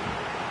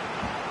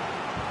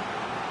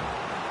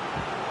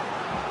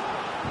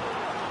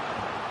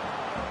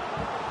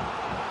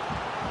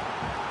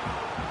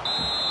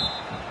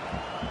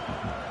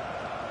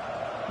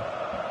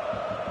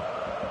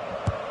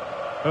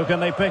 Who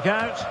can they pick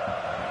out?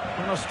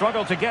 And they'll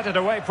struggle to get it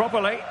away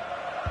properly.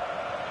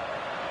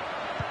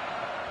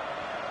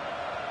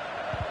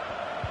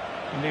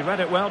 And he read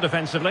it well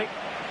defensively.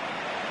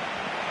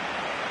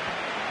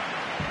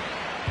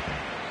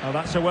 Oh,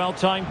 that's a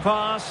well-timed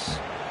pass.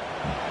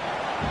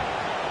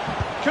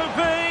 Could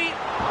be.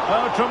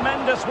 Oh,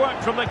 tremendous work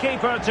from the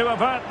keeper to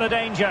avert the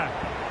danger.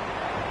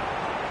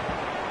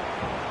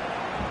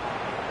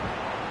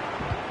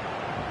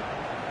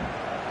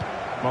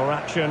 More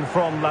action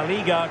from La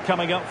Liga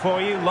coming up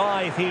for you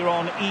live here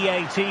on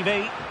EA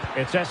TV.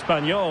 It's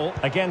Espanyol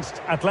against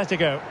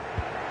Atletico.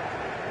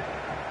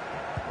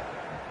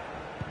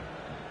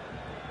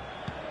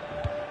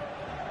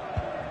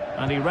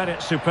 And he read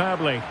it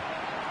superbly.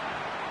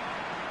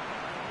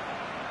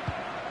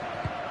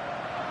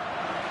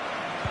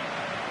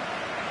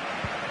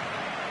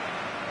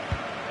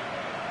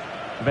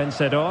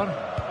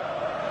 Vencedor.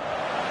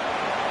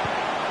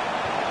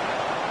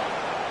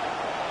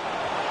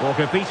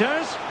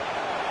 Walker-Peters.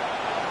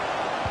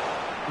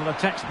 And a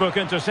textbook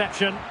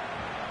interception.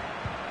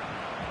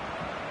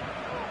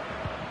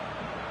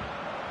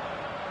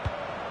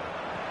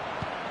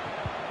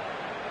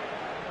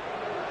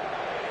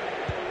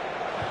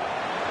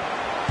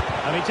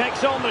 And he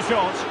takes on the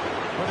shot,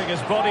 putting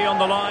his body on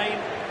the line.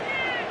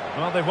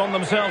 Well, they've won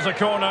themselves a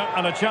corner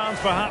and a chance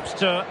perhaps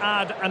to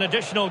add an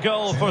additional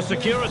goal for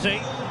security.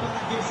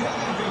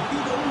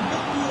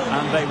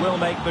 And they will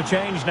make the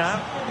change now.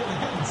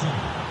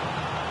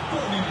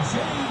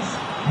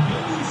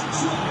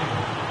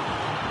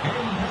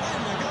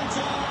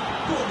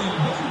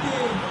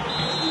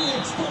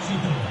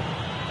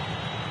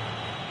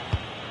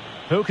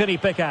 Who can he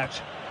pick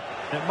out?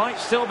 It might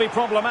still be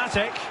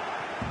problematic.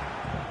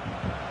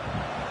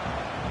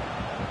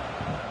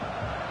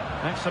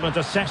 Excellent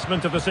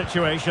assessment of the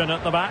situation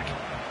at the back.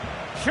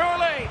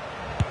 Surely!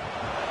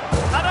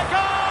 And a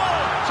goal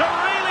to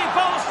really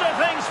bolster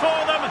things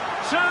for them.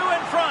 Two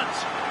in front.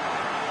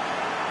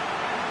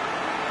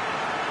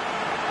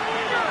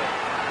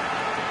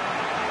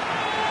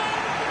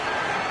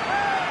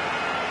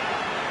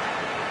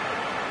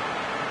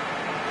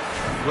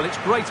 Well, it's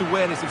great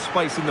awareness of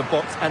space in the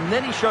box, and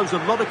then he shows a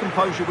lot of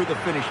composure with the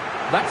finish.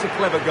 That's a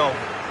clever goal.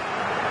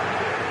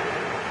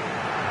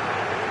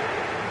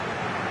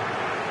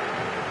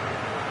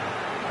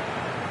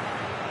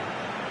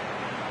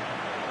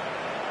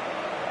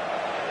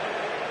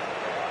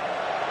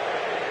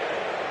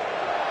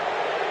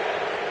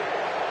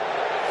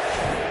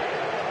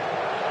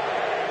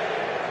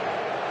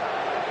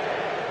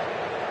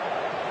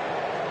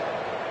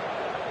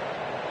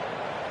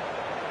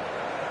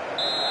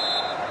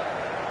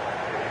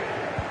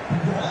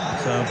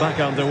 So back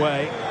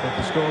underway, with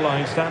the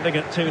scoreline standing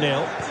at 2-0.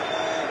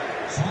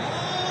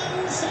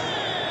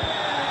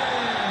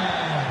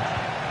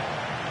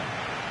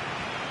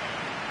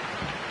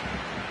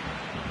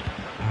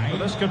 Well,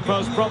 this could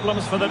pose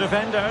problems for the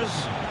defenders.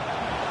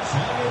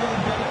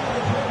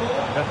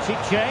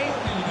 Gachiche.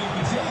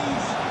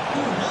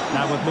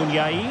 Now with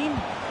Munyain.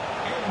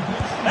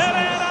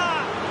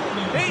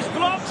 Herrera! He's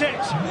blocked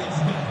it!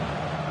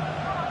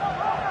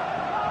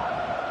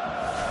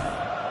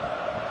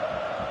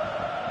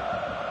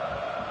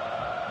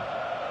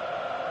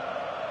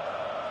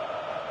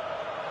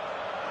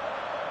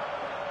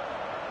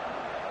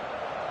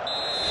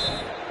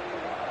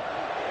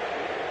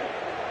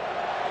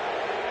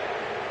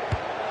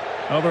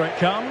 Over it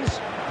comes.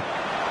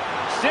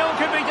 Still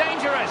could be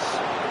dangerous.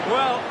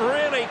 Well,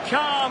 really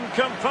calm,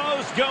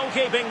 composed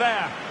goalkeeping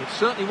there. It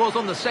certainly was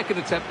on the second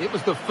attempt. It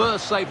was the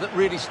first save that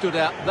really stood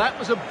out. That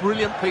was a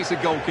brilliant piece of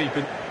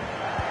goalkeeping.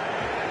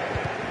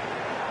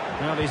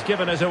 Well, he's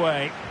given us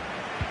away.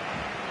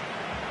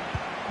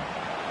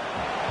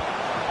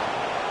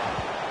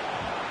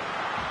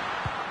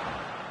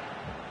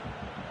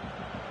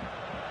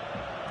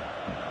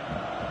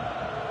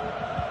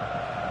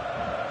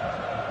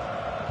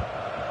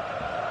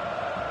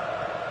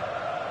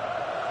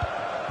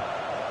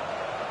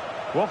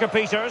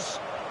 Walker-Peters.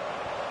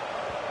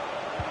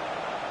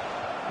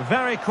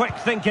 Very quick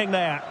thinking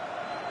there.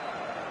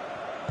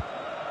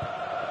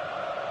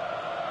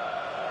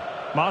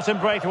 Martin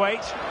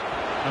Braithwaite.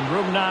 And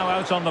room now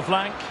out on the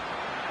flank.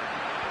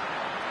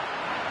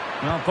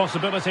 Well,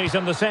 possibilities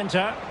in the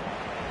centre.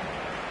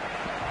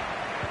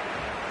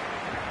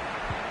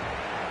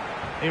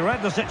 He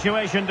read the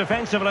situation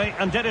defensively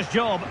and did his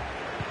job.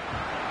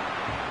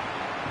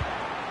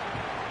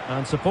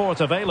 And support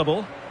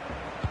available.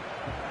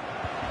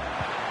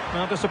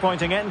 Well,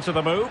 disappointing end to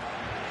the move.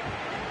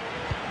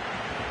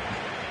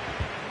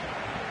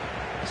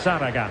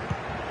 Saraga.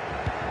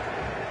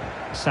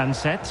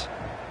 Sunset.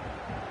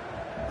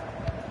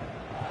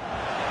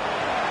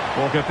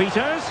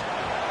 Walker-Peters.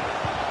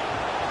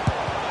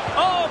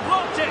 Oh,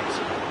 blocked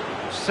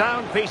it!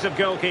 Sound piece of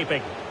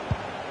goalkeeping.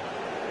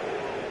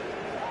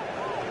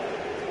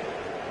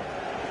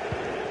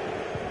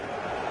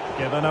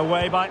 Given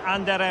away by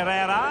Ander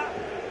Herrera.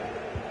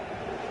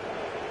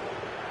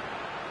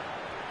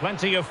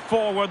 Plenty of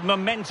forward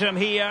momentum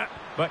here,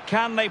 but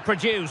can they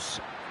produce?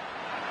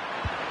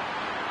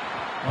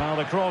 Well,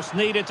 the cross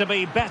needed to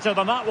be better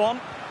than that one.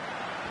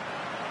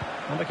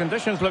 And the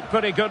conditions look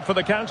pretty good for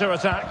the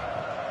counter-attack.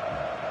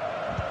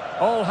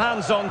 All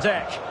hands on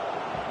deck.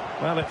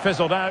 Well, it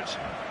fizzled out.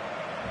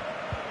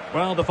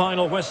 Well, the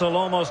final whistle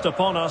almost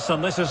upon us,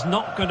 and this is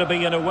not going to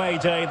be an away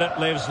day that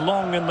lives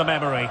long in the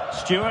memory.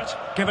 Stuart,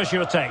 give us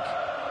your take.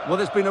 Well,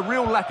 there's been a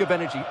real lack of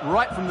energy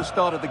right from the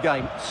start of the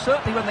game.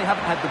 Certainly when they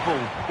haven't had the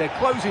ball. They're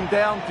closing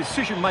down,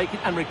 decision-making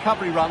and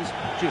recovery runs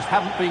just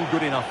haven't been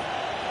good enough.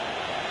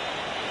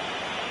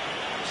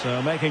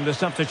 So making the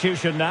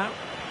substitution now.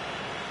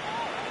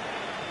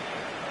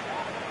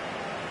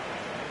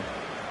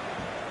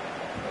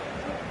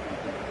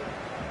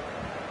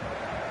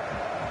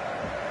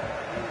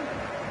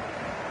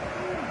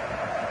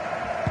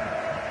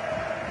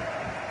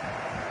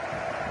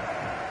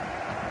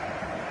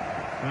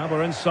 Well,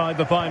 we're inside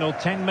the final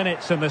 10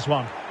 minutes in this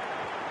one.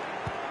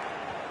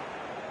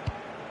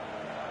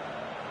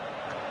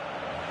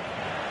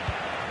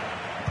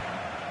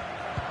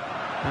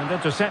 And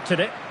intercepted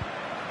it.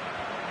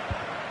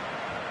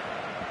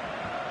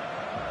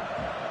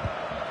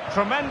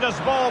 Tremendous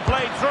ball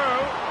played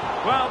through.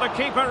 Well, the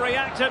keeper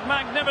reacted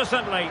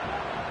magnificently.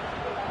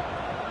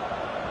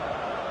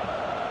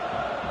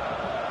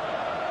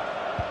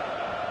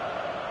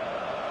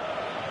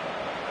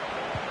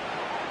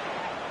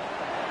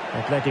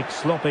 Athletic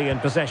sloppy in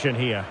possession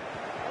here.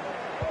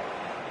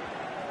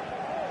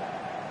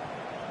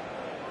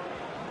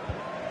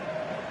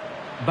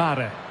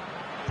 Barre.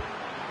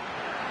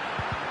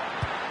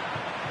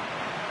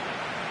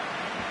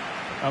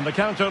 And the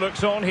counter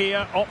looks on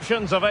here.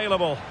 Options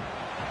available.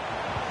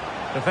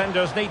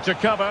 Defenders need to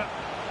cover.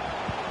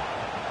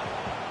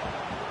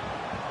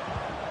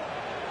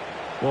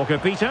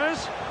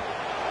 Walker-Peters.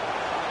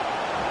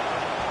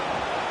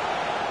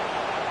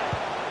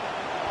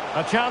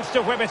 A chance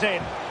to whip it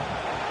in.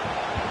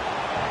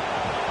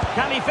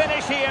 Can he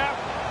finish here?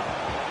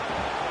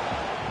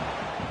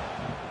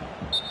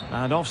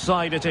 And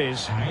offside it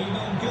is.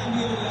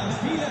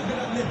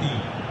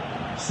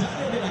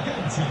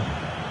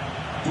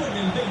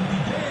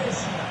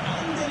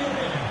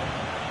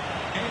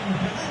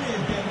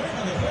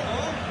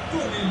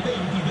 Con el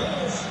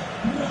 22,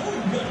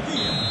 Raúl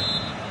García.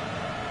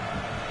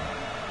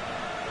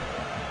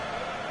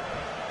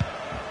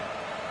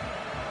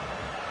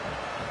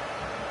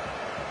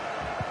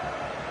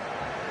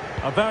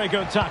 A very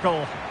good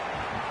tackle.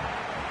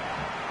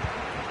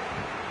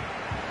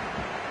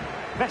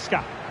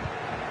 Vesca.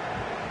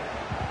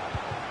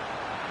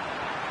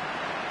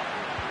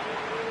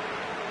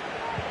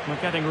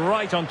 We're getting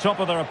right on top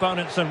of their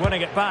opponents and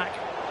winning it back.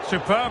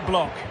 Superb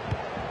block.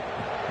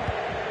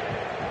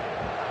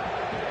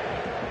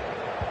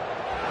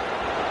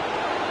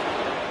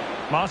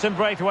 Martin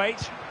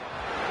Braithwaite.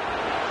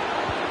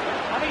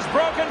 And he's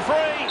broken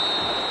free.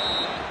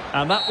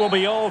 And that will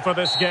be all for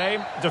this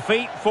game.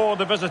 Defeat for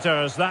the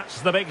visitors.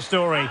 That's the big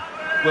story.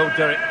 Well,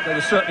 Derek, they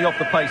were certainly off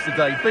the pace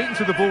today. Beaten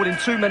to the ball in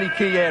too many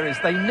key areas.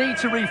 They need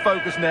to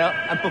refocus now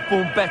and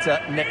perform better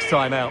next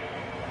time out.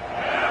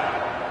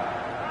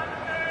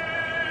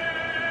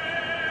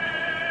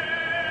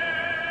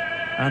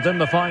 And in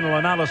the final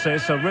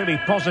analysis, a really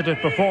positive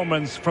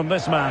performance from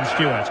this man,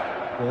 Stuart.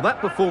 Well, that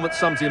performance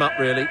sums him up,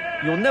 really.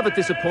 You're never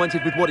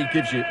disappointed with what he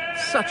gives you.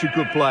 Such a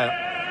good player.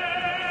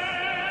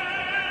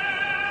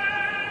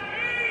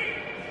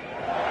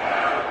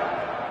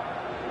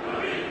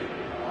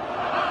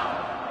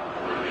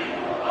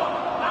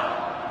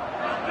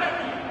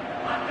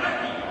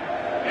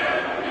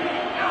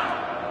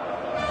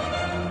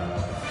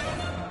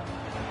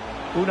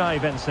 Unai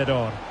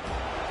Vencedor.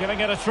 Giving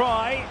it a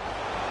try.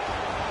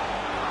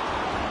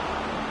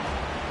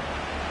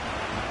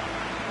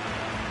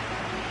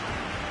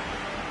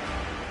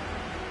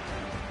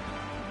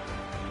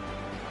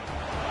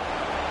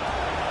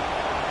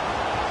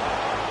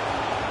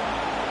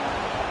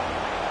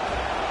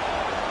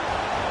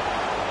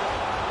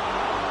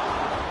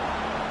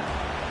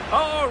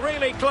 Oh,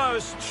 really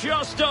close,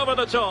 just over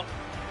the top.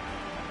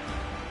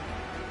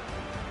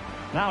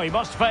 Now he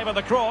must favour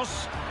the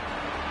cross.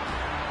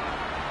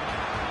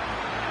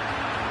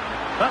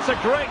 That's a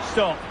great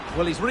stop.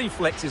 Well, his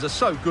reflexes are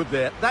so good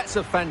there. That's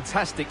a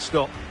fantastic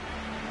stop.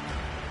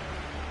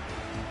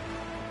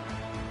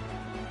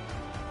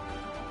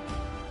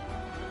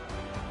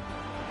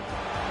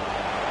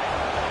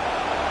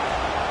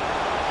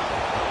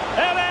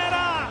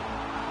 Herrera!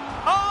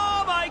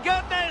 Oh, my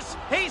goodness!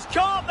 He's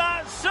caught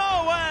that so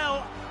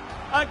well!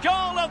 A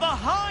goal of the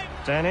hype!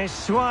 Denis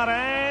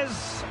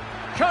Suarez!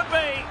 Could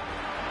be!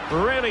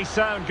 Really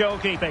sound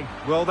goalkeeping.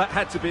 Well, that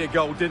had to be a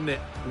goal, didn't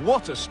it?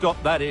 What a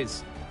stop that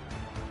is.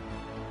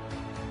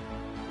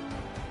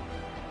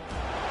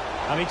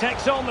 And he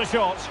takes on the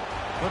shot,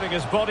 putting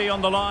his body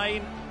on the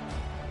line.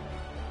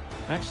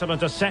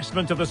 Excellent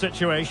assessment of the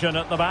situation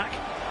at the back.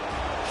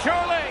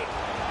 Surely!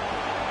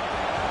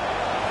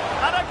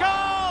 And a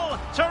goal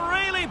to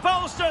really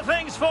bolster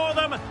things for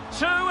them.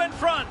 2 in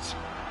front.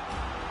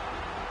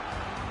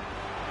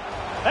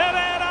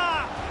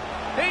 Herrera!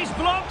 He's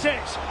blocked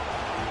it.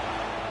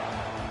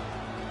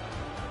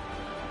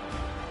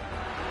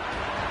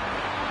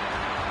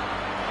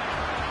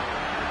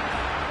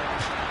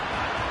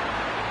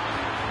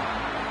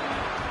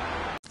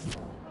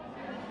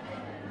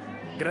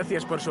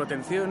 Gracias por su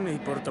atención y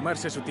por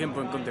tomarse su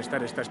tiempo en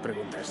contestar estas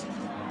preguntas.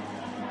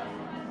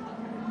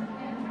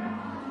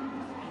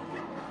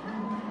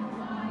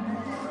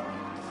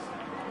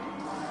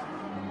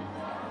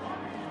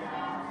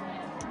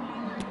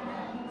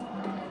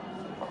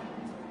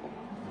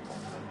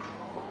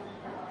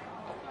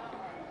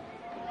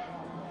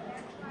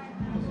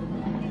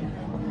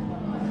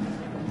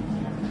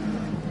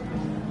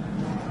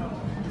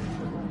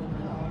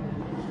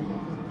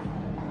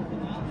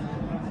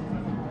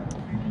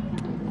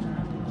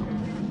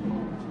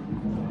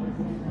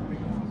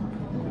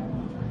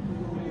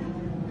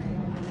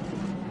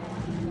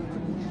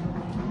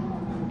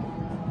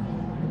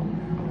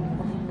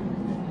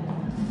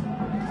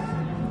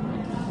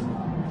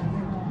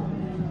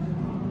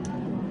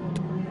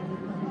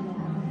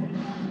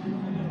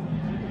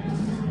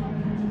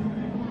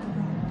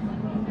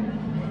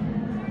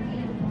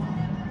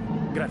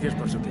 Gracias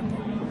por su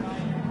tiempo.